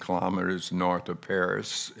 18 kilometers north of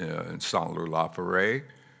Paris in Saint-Lô-la-Forêt.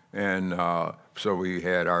 And so we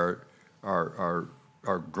had our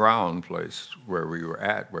ground place where we were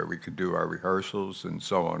at, where we could do our rehearsals and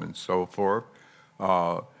so on and so forth.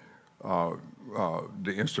 The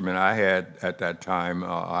instrument I had at that time,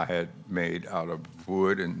 I had made out of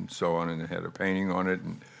wood and so on, and it had a painting on it.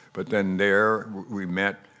 But then there we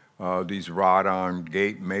met these rod-on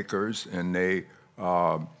gate makers, and I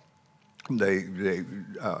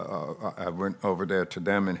went over there to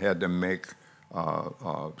them and had them make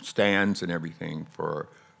stands and everything for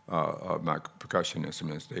my percussion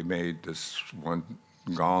instruments. They made this one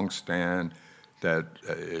gong stand that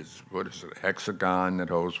is, hexagon that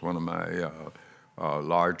holds one of my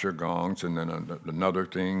larger gongs, and then another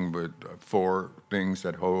thing with 4 things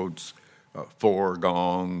that holds 4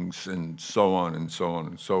 gongs, and so on and so on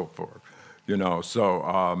and so forth. You know, so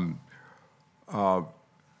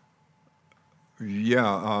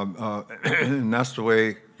and that's the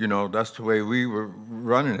way, that's the way we were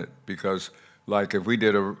running it, because like if we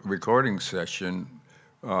did a recording session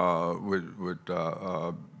with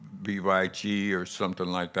BYG or something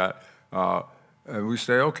like that, and we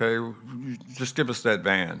say, okay, just give us that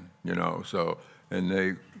van, So, and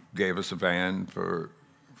they gave us a van for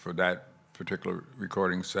that particular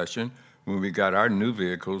recording session. When we got our new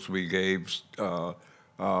vehicles, we gave some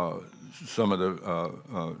of the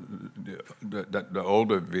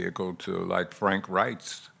older vehicle to like Frank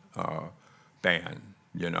Wright's band,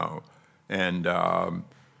 and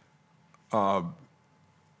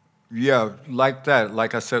like that.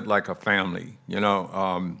 Like I said, like a family,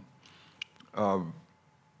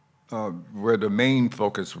 where the main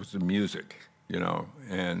focus was the music,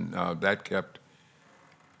 and that kept,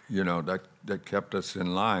 that kept us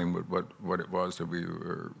in line with what it was that we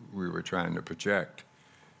were trying to project.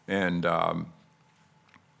 And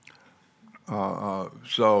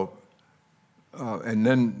and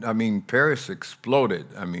then, I mean, Paris exploded.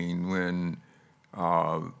 I mean, when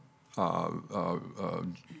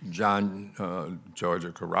John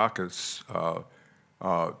Georgia Caracas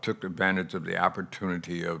took advantage of the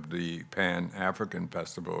opportunity of the Pan-African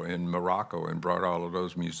Festival in Morocco and brought all of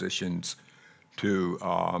those musicians to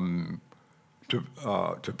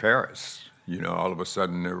Paris. All of a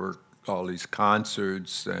sudden there were all these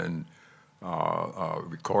concerts and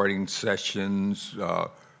recording sessions.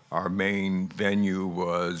 Our main venue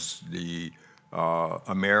was the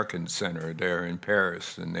American Center there in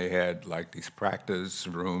Paris, and they had like these practice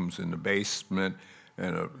rooms in the basement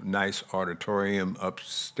and a nice auditorium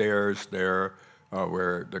upstairs there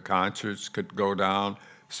where the concerts could go down.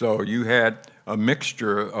 So you had a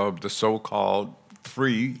mixture of the so-called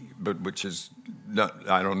free, but which is not,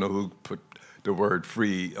 I don't know who put the word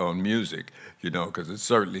free on music, because it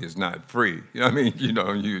certainly is not free. I mean,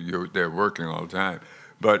 you're they're working all the time.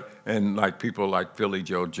 But, and like people like Philly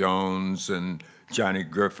Joe Jones and Johnny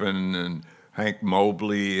Griffin and Hank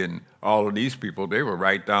Mobley and all of these people, they were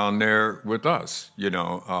right down there with us,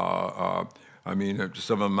 I mean,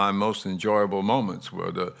 some of my most enjoyable moments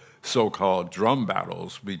were the so-called drum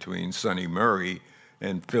battles between Sonny Murray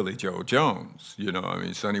and Philly Joe Jones. I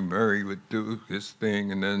mean, Sonny Murray would do his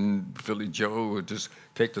thing, and then Philly Joe would just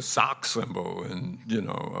take the sock cymbal, and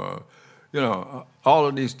all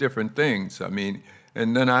of these different things. I mean,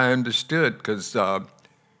 and then I understood because I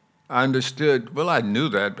understood. Well, I knew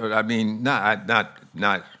that, but I mean, not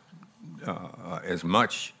as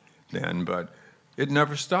much then. But it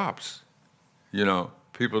never stops.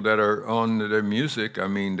 People that are on their music. I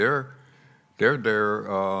mean, they're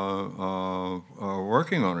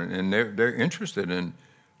working on it, and they're interested in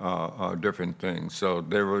different things. So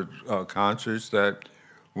there were concerts that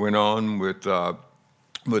went on with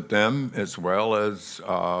them, as well as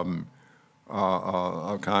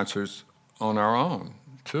concerts on our own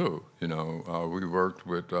too. We worked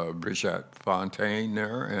with Brigitte Fontaine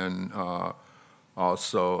there, and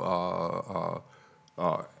also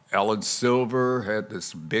Alan Silver had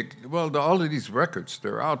this big, all of these records,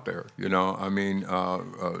 they're out there, I mean,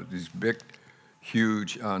 these big,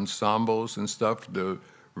 huge ensembles and stuff. The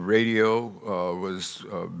radio was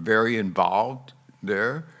very involved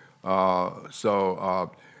there.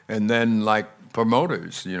 And then like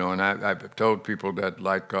promoters, and I've told people that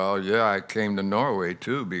like, I came to Norway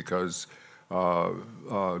too because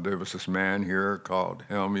there was this man here called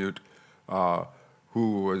Helmut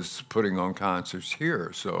who was putting on concerts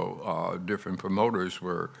here. So different promoters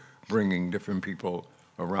were bringing different people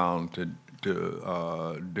around to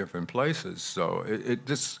different places. So it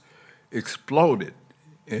just exploded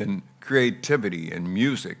in creativity and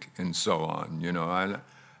music and so on.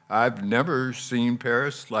 I've never seen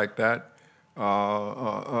Paris like that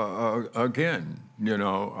again.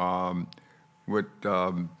 With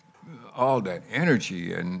all that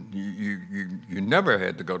energy, and you never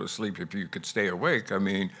had to go to sleep if you could stay awake. I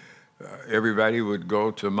mean, everybody would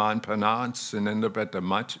go to Montparnasse and end up at the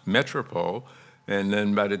Metropole, and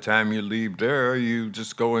then by the time you leave there, you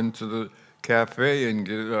just go into the cafe and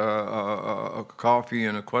get a coffee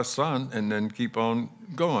and a croissant, and then keep on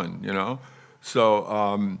going.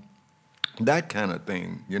 So that kind of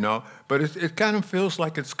thing. But it kind of feels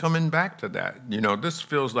like it's coming back to that. This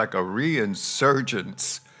feels like a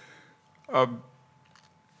resurgence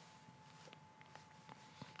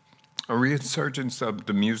of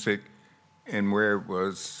the music and where it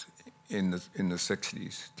was in the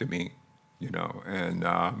 60s to me, and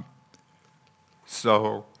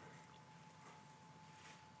so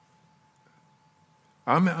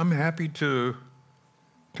I'm happy to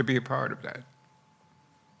be a part of that.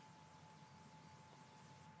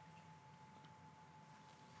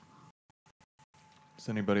 Does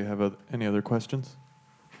anybody have any other questions?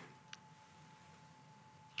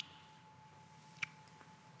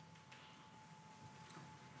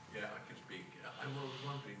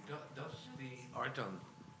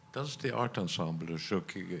 Does the Art Ensemble of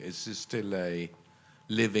Chicago, is this still a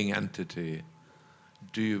living entity?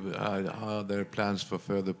 Are there plans for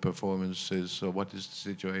further performances, or what is the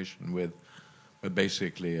situation with,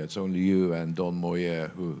 basically it's only you and Don Moyer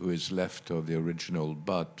who is left of the original,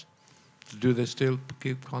 but do they still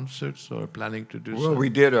give concerts or planning to do so? Well, we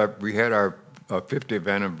had our 50th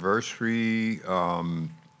anniversary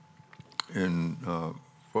in,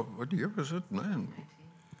 what year was it, man?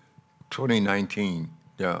 2019,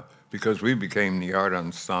 yeah, because we became the Art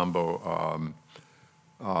Ensemble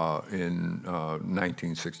in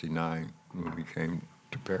 1969 when we came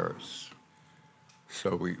to Paris.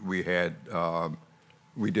 So we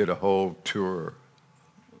did a whole tour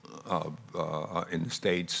of in the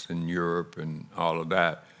States and Europe and all of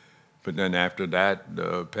that. But then after that,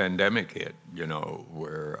 the pandemic hit,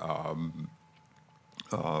 where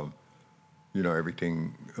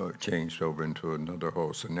everything changed over into another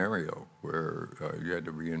whole scenario where you had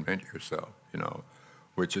to reinvent yourself,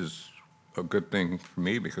 which is a good thing for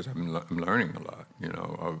me because I'm learning a lot,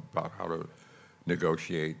 about how to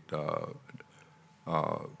negotiate,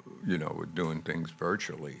 with doing things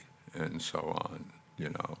virtually and so on,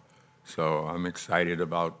 So I'm excited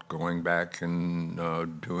about going back and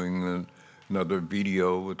doing another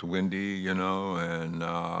video with Wendy, you know,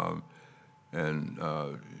 and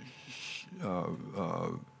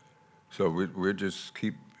so we just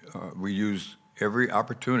keep we use every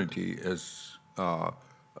opportunity as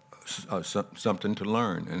something to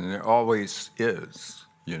learn, and there always is.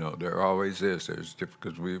 You know, there always is. There's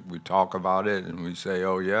because we talk about it and we say,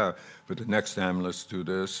 oh yeah, but the next time let's do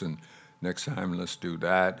this, and next time let's do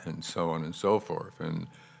that, and so on and so forth. And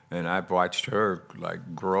I've watched her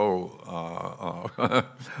like grow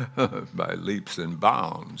by leaps and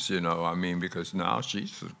bounds. You know, I mean, because now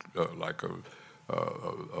she's like on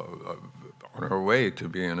her way to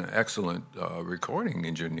being an excellent recording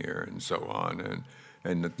engineer and so on,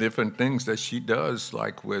 and the different things that she does,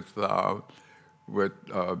 like with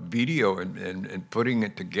video and putting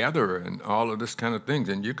it together and all of this kind of things,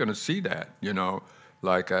 and you're going to see that, you know,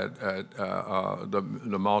 like at the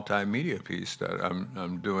multimedia piece that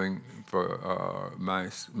I'm doing for my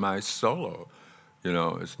solo, you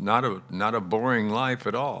know, it's not a boring life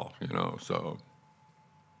at all, you know, so.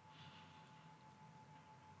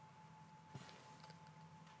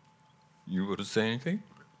 You want to say anything?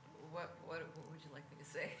 What would you like me to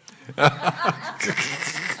say?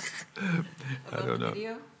 I don't know.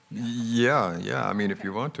 Video? Yeah. I mean, if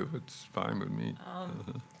you want to, it's fine with me.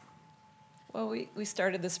 Well, we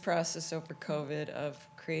started this process over COVID of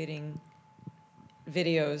creating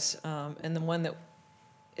videos, and the one that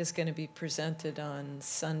is going to be presented on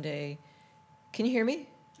Sunday. Can you hear me?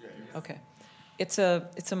 Yeah. Okay. It's a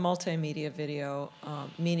multimedia video,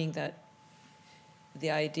 meaning that the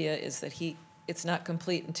idea is that it's not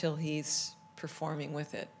complete until he's performing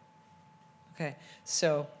with it. Okay,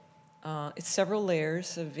 so it's several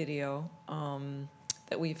layers of video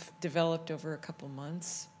that we've developed over a couple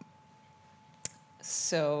months.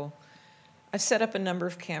 So I've set up a number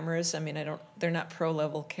of cameras. I mean, they're not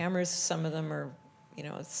pro-level cameras. Some of them are, you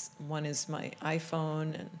know, one is my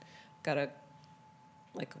iPhone, and got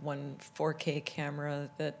one 4K camera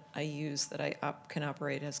that I use that I can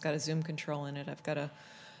operate. It's got a zoom control in it. I've got a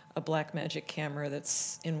Blackmagic camera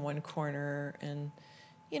that's in one corner, and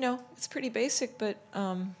you know, it's pretty basic, but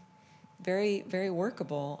very, very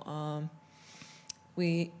workable.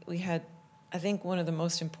 We had, I think, one of the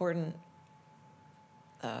most important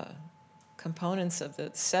components of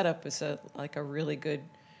the setup is a really good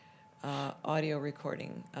audio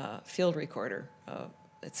recording field recorder.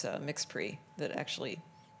 It's a MixPre that actually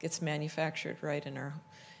gets manufactured right in our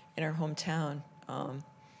hometown,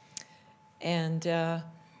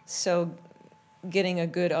 so getting a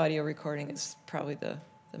good audio recording is probably the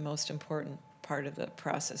most important part of the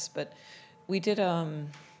process. But we did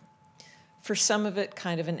for some of it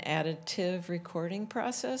kind of an additive recording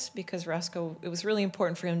process, because Roscoe, it was really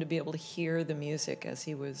important for him to be able to hear the music as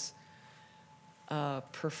he was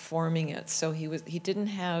performing it. So he didn't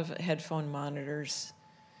have headphone monitors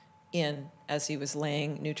in as he was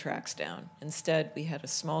laying new tracks down. Instead, we had a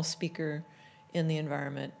small speaker in the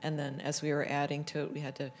environment, and then as we were adding to it, we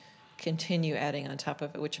had to continue adding on top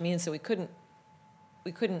of it, which means that we couldn't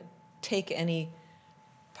take any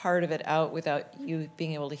part of it out without you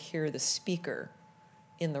being able to hear the speaker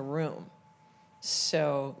in the room.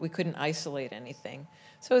 So we couldn't isolate anything.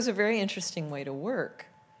 So it was a very interesting way to work,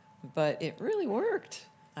 but it really worked,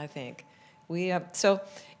 I think.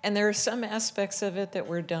 And there are some aspects of it that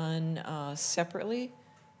were done separately.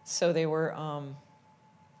 So they weren't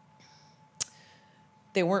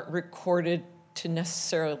recorded to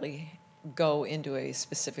necessarily go into a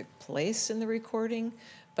specific place in the recording,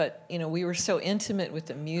 but you know, we were so intimate with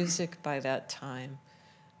the music by that time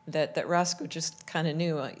that Roscoe just kind of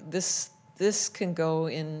knew this can go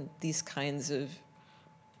in these kinds of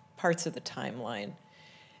parts of the timeline.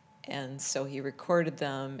 And so he recorded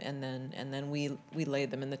them, and then we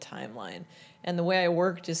laid them in the timeline. And the way I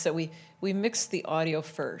worked is that we mixed the audio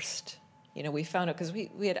first. You know, we found out, because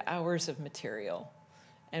we had hours of material,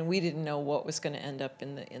 and we didn't know what was going to end up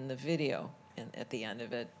in the video at the end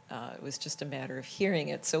of it. It was just a matter of hearing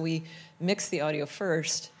it. So we mixed the audio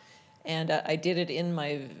first, and I did it in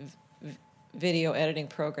my video editing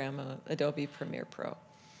program, Adobe Premiere Pro,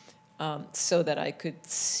 so that I could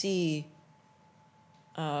see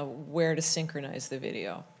where to synchronize the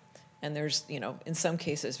video. And there's, you know, in some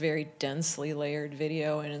cases, very densely layered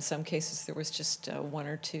video, and in some cases there was just one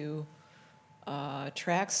or two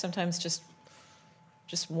tracks, sometimes just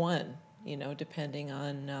one, you know, depending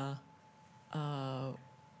on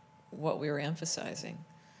what we were emphasizing.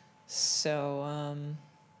 So,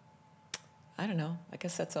 I don't know. I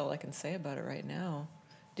guess that's all I can say about it right now.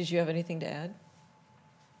 Did you have anything to add,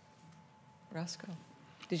 Roscoe?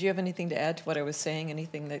 Did you have anything to add to what I was saying?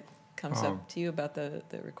 Anything that, comes up to you about the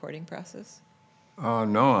recording process?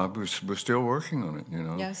 No, we're still working on it, you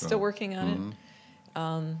know. Yeah, so. still working on it.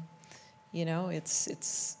 You know,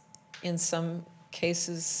 it's in some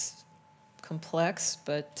cases complex,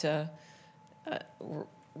 but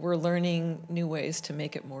we're learning new ways to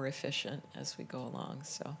make it more efficient as we go along.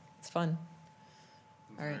 So it's fun.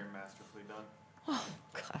 All right. Very masterfully done. Oh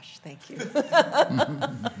gosh, thank you.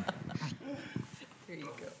 There you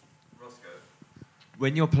go. Roscoe,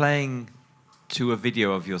 when you're playing to a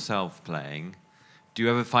video of yourself playing, do you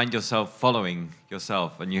ever find yourself following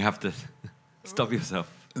yourself and you have to stop yourself?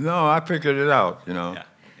 No, I figured it out, you know. Yeah.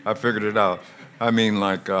 I figured it out. I mean,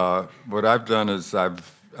 like, what I've done is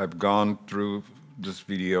I've gone through this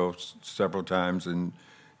video several times and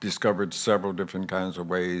discovered several different kinds of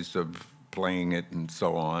ways of playing it and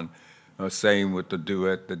so on. Same with the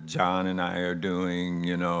duet that John and I are doing,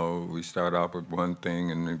 you know. We start off with one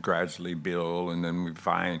thing and then gradually build, and then we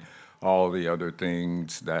find all the other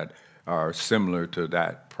things that are similar to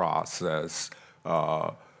that process.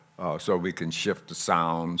 So we can shift the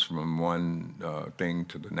sounds from one thing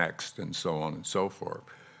to the next, and so on and so forth.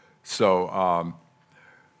 So,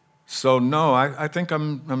 so no, I think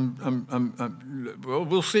well,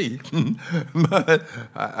 we'll see. But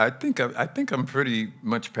I think I'm pretty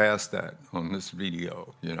much past that on this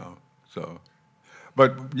video, you know. So,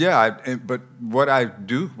 but yeah, but what I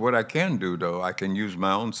can do though, I can use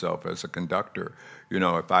my own self as a conductor. You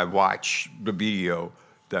know, if I watch the video,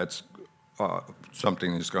 that's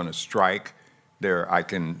something that's going to strike there, I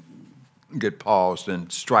can get paused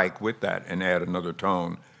and strike with that and add another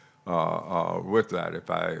tone with that if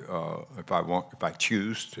I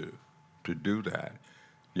choose to do that,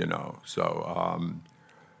 you know. So,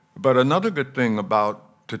 but another good thing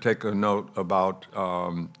to take a note about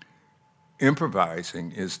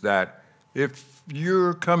improvising is that if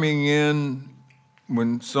you're coming in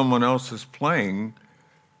when someone else is playing,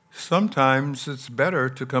 sometimes it's better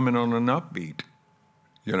to come in on an upbeat,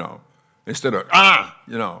 you know, instead of,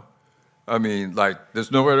 you know. I mean, like,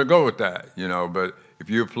 there's nowhere to go with that, you know, but if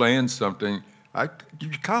you're playing something, you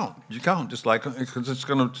count just like, because it's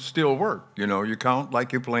going to still work, you know. You count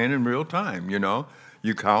like you're playing in real time, you know.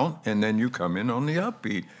 You count, and then you come in on the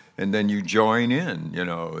upbeat, and then you join in, you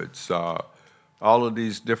know. It's all of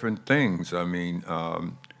these different things, I mean,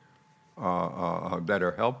 that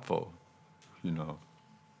are helpful, you know.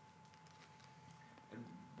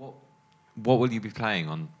 What will you be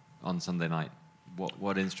playing on Sunday night?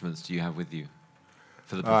 What instruments do you have with you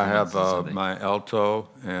for the I performance have on Sunday? my alto,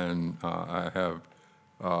 and I have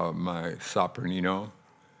my sopranino,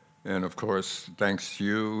 and of course, thanks to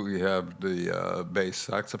you, we have the bass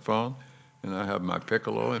saxophone, and I have my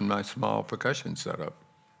piccolo and my small percussion setup.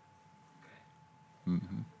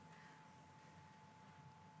 Mm-hmm.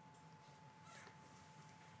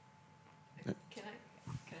 Can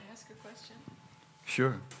I ask a question?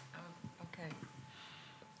 Sure. Okay.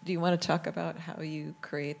 Do you want to talk about how you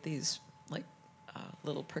create these like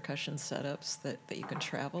little percussion setups that you can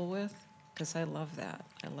travel with? Because I love that.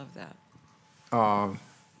 I love that.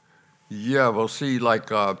 Yeah, well, see, like,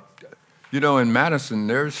 you know, in Madison,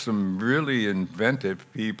 there's some really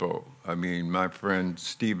inventive people. I mean, my friend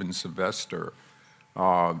Steven Sylvester,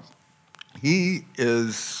 he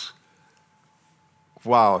is,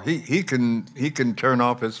 wow, he can turn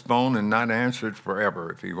off his phone and not answer it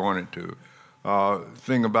forever if he wanted to.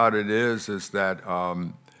 Thing about it is that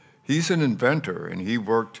he's an inventor, and he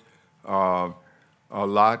worked a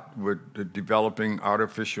lot with developing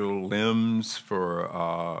artificial limbs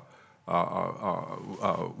for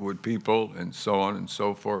with people and so on and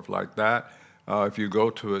so forth like that. If you go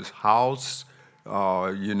to his house,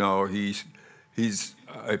 you know, he's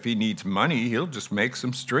if he needs money, he'll just make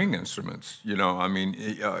some string instruments. You know, I mean,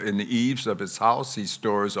 in the eaves of his house, he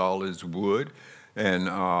stores all his wood, and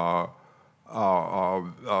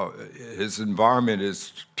his environment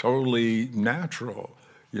is totally natural.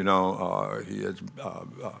 You know, he has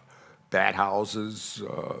bat houses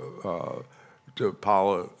to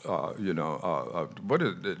power. You know, what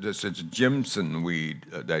is this? It's Jimson weed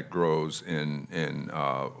that grows in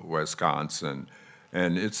Wisconsin,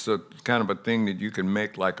 and it's a kind of a thing that you can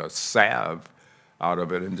make like a salve out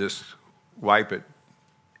of it and just wipe it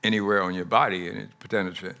anywhere on your body, and it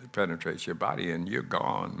penetrates your body, and you're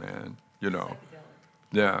gone, man. You know,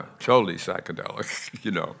 yeah, totally psychedelic.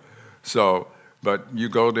 You know, so. But you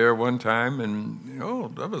go there one time, and oh,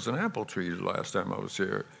 that was an apple tree the last time I was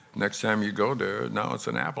here. Next time you go there, now it's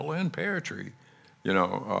an apple and pear tree. You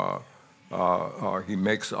know, he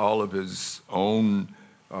makes all of his own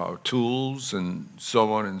tools and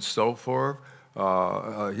so on and so forth.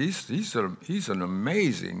 He's an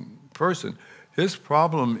amazing person. his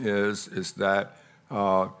problem is that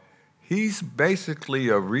he's basically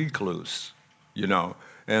a recluse, you know,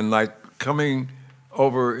 and like coming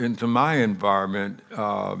over into my environment,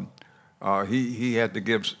 he had to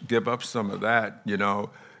give up some of that, you know.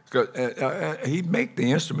 'Cause, he'd make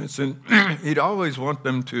the instruments, and he'd always want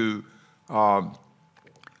them to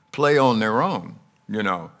play on their own, you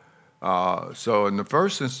know. So in the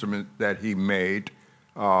first instrument that he made,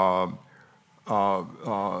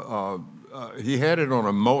 he had it on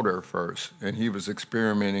a motor first, and he was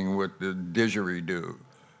experimenting with the didgeridoo.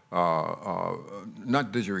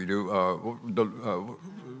 Not didgeridoo,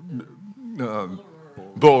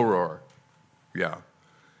 bull roar, yeah.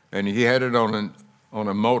 And he had it on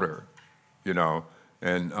a motor, you know.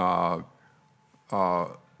 And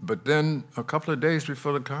but then a couple of days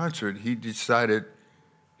before the concert, he decided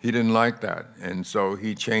he didn't like that, and so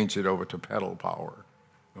he changed it over to pedal power,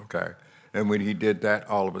 okay? And when he did that,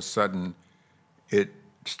 all of a sudden, it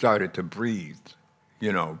started to breathe,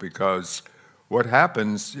 you know, because what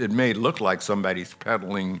happens, it may look like somebody's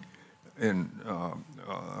pedaling in,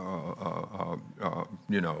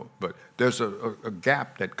 you know, but there's a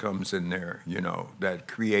gap that comes in there, you know, that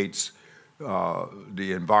creates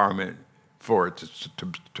the environment for it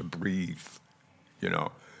to breathe, you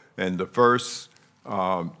know. And the first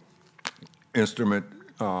instrument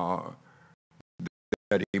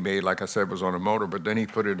that he made, like I said, was on a motor, but then he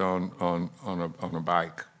put it on a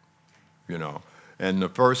bike, you know. And the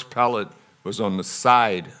first pellet was on the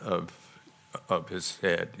side of his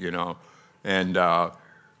head, you know. And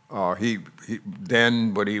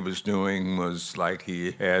then what he was doing was like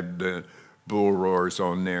he had the bull roars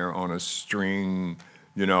on there on a string,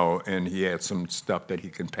 you know, and he had some stuff that he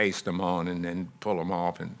can paste them on and then pull them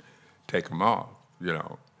off and take them off, you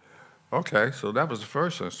know. Okay, so that was the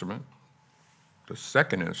first instrument. The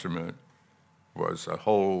second instrument was a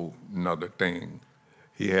whole nother thing.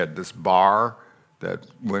 He had this bar that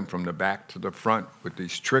went from the back to the front with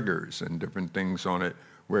these triggers and different things on it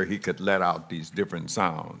where he could let out these different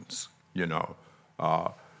sounds, you know.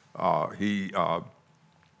 He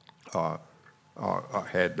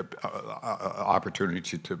had the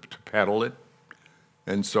opportunity to pedal it.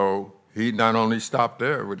 And so he not only stopped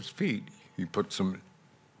there with his feet, he put some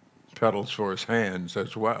pedals for his hands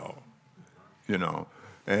as well, you know.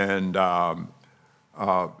 And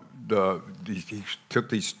he took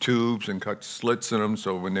these tubes and cut slits in them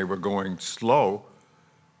so when they were going slow,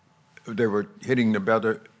 they were hitting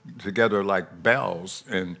together like bells,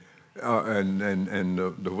 and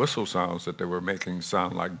the whistle sounds that they were making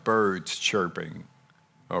sound like birds chirping,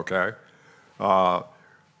 okay?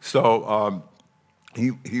 So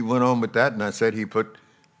he went on with that, and I said he put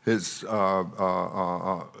his hands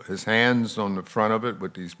on the front of it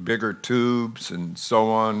with these bigger tubes and so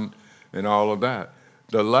on and all of that.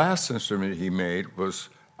 The last instrument he made was,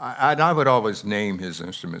 I would always name his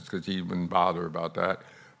instruments because he wouldn't bother about that.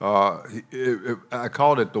 I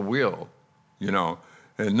called it the wheel, you know,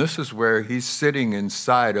 and this is where he's sitting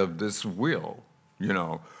inside of this wheel, you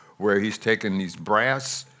know, where he's taken these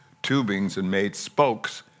brass tubings and made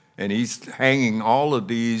spokes, and he's hanging all of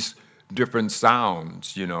these different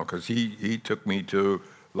sounds, you know, because he took me to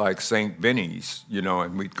like St. Vinny's, you know,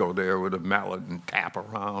 and we'd go there with a mallet and tap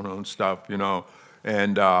around on stuff, you know,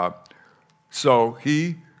 and so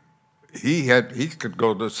he could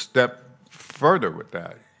go the step further with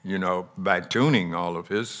that, you know, by tuning all of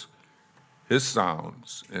his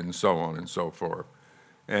sounds and so on and so forth.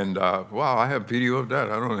 And wow, I have video of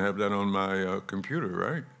that. I don't have that on my computer,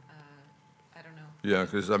 right? I don't know. Yeah,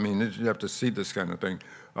 because I mean, you have to see this kind of thing.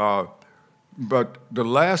 But the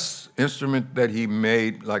last instrument that he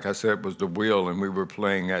made, like I said, was the wheel, and we were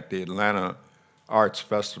playing at the Atlanta Arts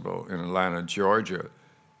Festival in Atlanta, Georgia.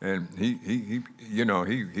 And he you know,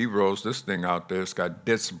 he rolls this thing out there. It's got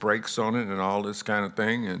disc brakes on it and all this kind of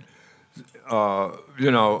thing. And,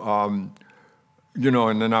 you know,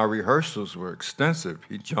 and then our rehearsals were extensive.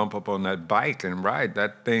 He'd jump up on that bike and ride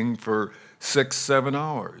that thing for 6-7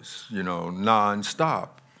 hours, you know, nonstop,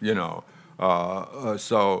 you know.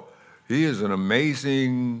 So he is an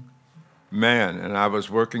amazing man. And I was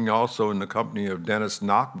working also in the company of Dennis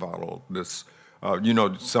Knockbottle, this, you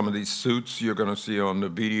know, some of these suits you're going to see on the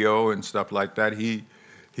video and stuff like that. He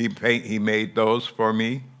made those for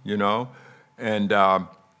me, you know. And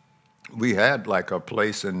we had like a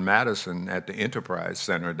place in Madison at the Enterprise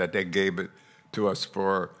Center that they gave it to us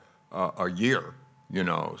for a year, you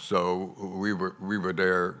know. So we were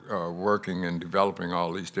there working and developing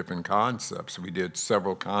all these different concepts. We did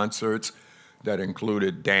several concerts that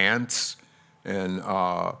included dance, and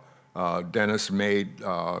Dennis made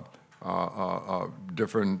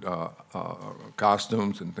different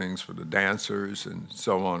costumes and things for the dancers and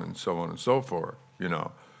so on and so on and so forth, you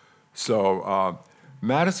know. So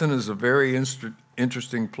Madison is a very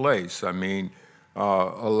interesting place. I mean,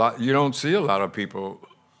 you don't see a lot of people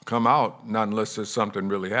come out, not unless there's something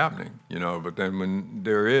really happening, you know. But then when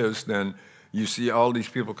there is, then you see all these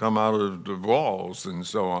people come out of the walls and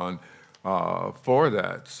so on for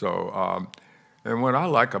that. So, and what I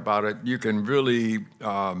like about it, you can really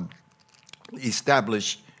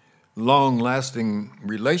establish long-lasting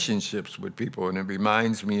relationships with people, and it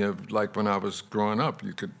reminds me of like when I was growing up.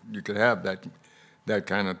 You could have that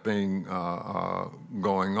kind of thing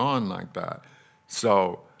going on like that.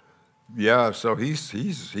 So. Yeah, so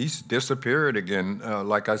he's disappeared again.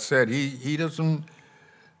 Like I said, he doesn't.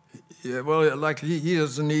 Yeah, well, like he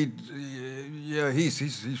doesn't need. Yeah,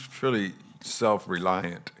 he's pretty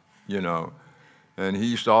self-reliant, you know, and he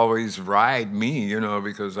used to always ride me, you know,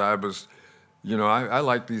 because I was, you know, I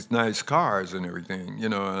like these nice cars and everything, you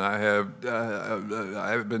know, and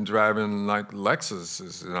I've been driving like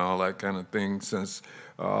Lexuses and all that kind of thing since.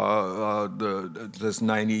 This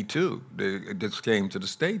 92. They just came to the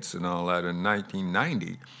States and all that in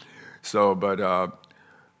 1990. So, but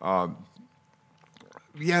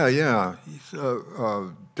yeah, he's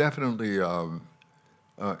definitely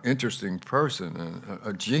interesting person and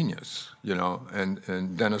a genius, you know, and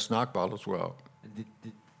Dennis Knockball as well.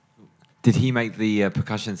 Did he make the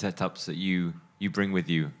percussion setups that you bring with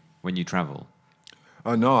you when you travel?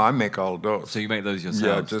 No, I make all of those. So you make those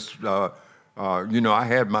yourself? Yeah, just. You know, I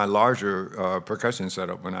had my larger percussion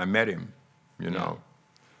setup when I met him, you know.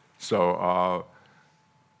 So,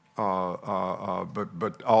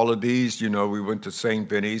 but all of these, you know, we went to St.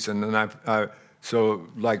 Vinny's, and then so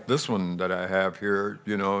like this one that I have here,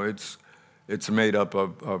 you know, it's made up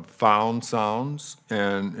of found sounds,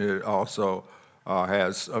 and it also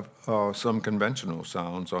has some conventional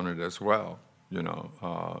sounds on it as well, you know.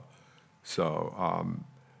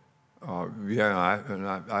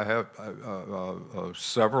 I have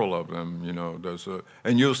several of them, you know.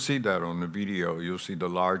 And you'll see that on the video. You'll see the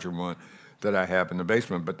larger one that I have in the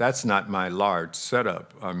basement. But that's not my large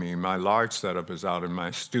setup. I mean, my large setup is out in my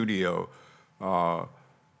studio,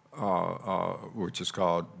 which is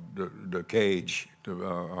called the cage,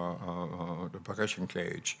 the percussion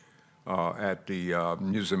cage, at the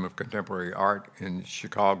Museum of Contemporary Art in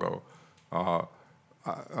Chicago.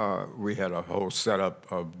 We had a whole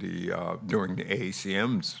setup of during the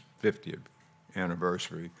AACM's 50th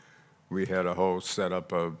anniversary. We had a whole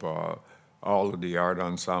setup of all of the Art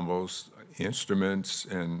Ensemble's instruments,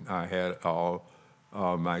 and I had all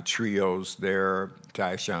my trios there,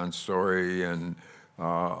 Tyshawn Sorey, and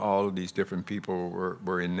all of these different people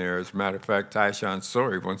were in there. As a matter of fact, Tyshawn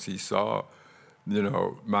Sorey, once he saw, you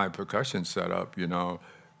know, my percussion setup, you know,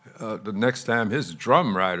 the next time his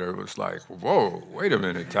drum rider was like, "Whoa, wait a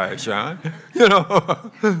minute, Tyshawn," you know.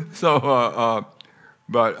 So,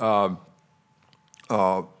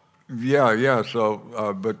 yeah. So,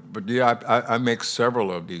 but yeah, I make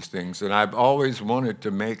several of these things, and I've always wanted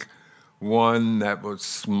to make one that was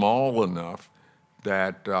small enough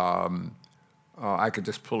that I could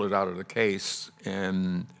just pull it out of the case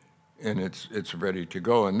and it's ready to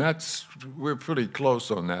go. And we're pretty close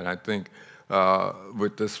on that, I think.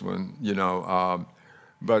 With this one, you know,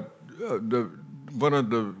 but one of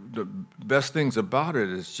the best things about it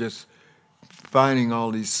is just finding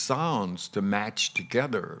all these sounds to match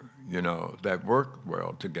together, you know, that work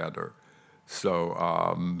well together. So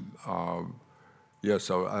yeah,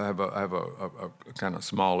 so I have a kind of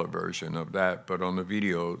smaller version of that, but on the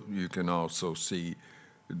video you can also see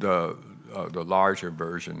the larger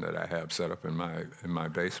version that I have set up in my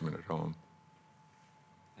basement at home.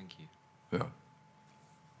 Thank you. Yeah.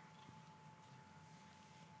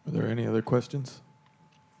 Are there any other questions?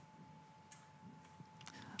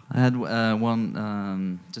 I had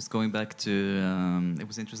one, just going back to, it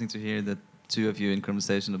was interesting to hear that two of you in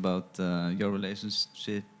conversation about your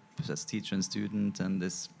relationship as teacher and student, and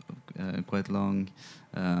this quite long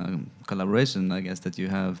collaboration, I guess, that you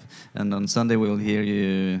have. And on Sunday we will hear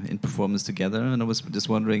you in performance together, and I was just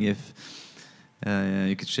wondering if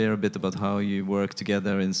you could share a bit about how you work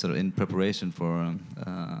together in preparation for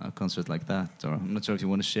a concert like that. Or I'm not sure if you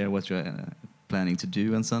want to share what you're planning to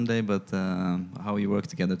do on Sunday, but how you work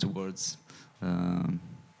together towards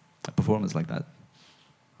a performance like that.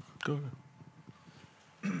 Go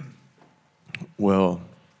ahead. Well,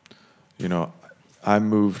 you know, I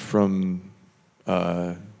moved from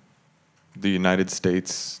the United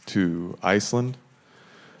States to Iceland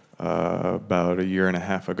about a year and a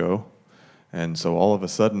half ago. And so all of a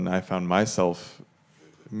sudden I found myself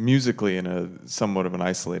musically in a somewhat of an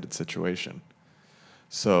isolated situation.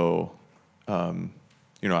 So,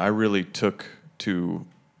 I really took to,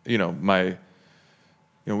 we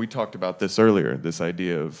talked about this earlier, this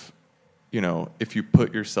idea of, if you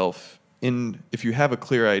put yourself in, if you have a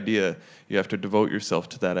clear idea, you have to devote yourself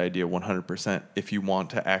to that idea 100% if you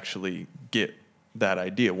want to actually get that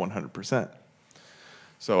idea 100%.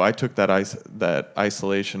 So I took that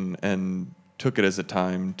isolation and took it as a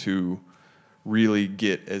time to really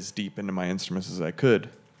get as deep into my instruments as I could.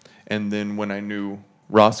 And then when I knew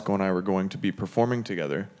Roscoe and I were going to be performing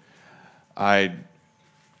together, I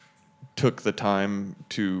took the time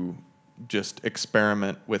to just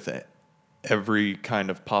experiment with every kind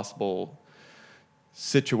of possible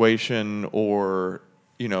situation or,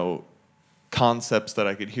 concepts that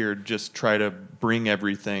I could hear, just try to bring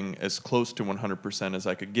everything as close to 100% as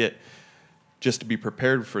I could get, just to be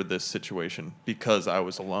prepared for this situation because I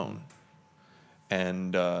was alone.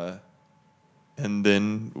 And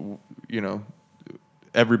then,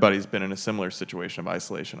 everybody's been in a similar situation of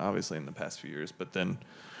isolation, obviously, in the past few years. But then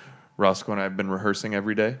Roscoe and I have been rehearsing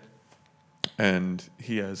every day, and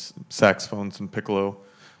he has saxophones and piccolo,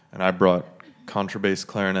 and I brought contrabass,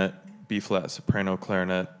 clarinet, B-flat, soprano,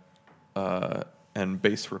 clarinet, and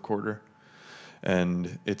bass recorder.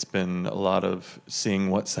 And it's been a lot of seeing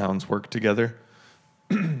what sounds work together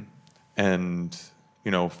and,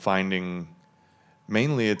 finding,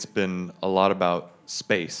 mainly it's been a lot about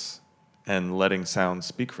space and letting sounds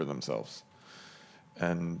speak for themselves.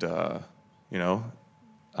 And,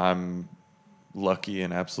 I'm lucky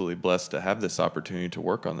and absolutely blessed to have this opportunity to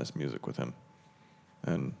work on this music with him.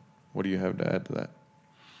 And what do you have to add to that?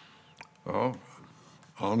 Oh,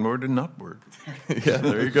 onward and upward. Yeah,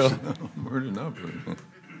 there you go. Onward and upward.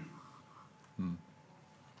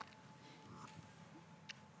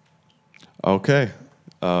 Okay.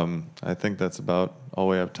 I think that's about all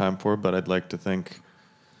we have time for, but I'd like to thank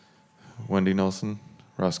Wendy Nelson,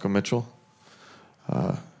 Roscoe Mitchell,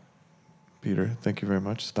 Peter, thank you very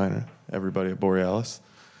much, Steiner, everybody at Borealis.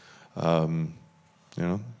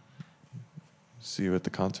 See you at the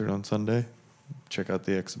concert on Sunday. Check out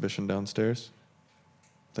the exhibition downstairs.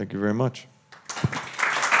 Thank you very much.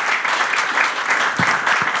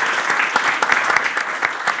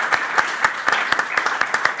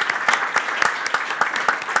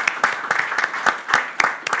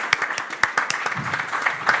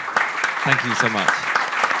 Thank you so much.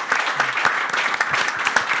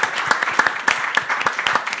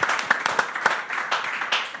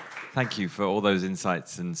 Thank you for all those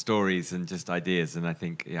insights and stories and just ideas. And I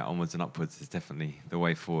think, onwards and upwards is definitely the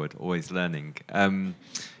way forward, always learning.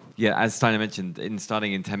 As Steiner mentioned,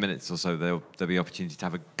 starting in 10 minutes or so, there'll be opportunity to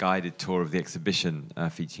have a guided tour of the exhibition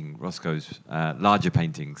featuring Roscoe's larger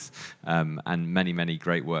paintings and many, many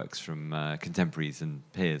great works from contemporaries and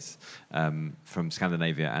peers from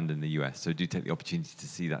Scandinavia and in the US. So do take the opportunity to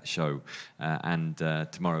see that show. And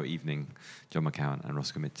tomorrow evening, John McCowen and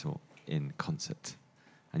Roscoe Mitchell in concert.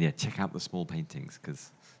 And check out the small paintings, because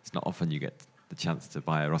it's not often you get the chance to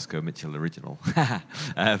buy a Roscoe Mitchell original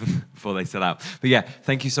before they sell out. But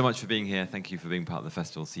thank you so much for being here. Thank you for being part of the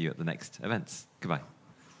festival. See you at the next events. Goodbye.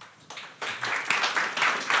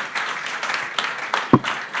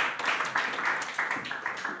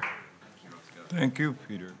 Thank you,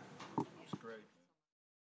 Peter.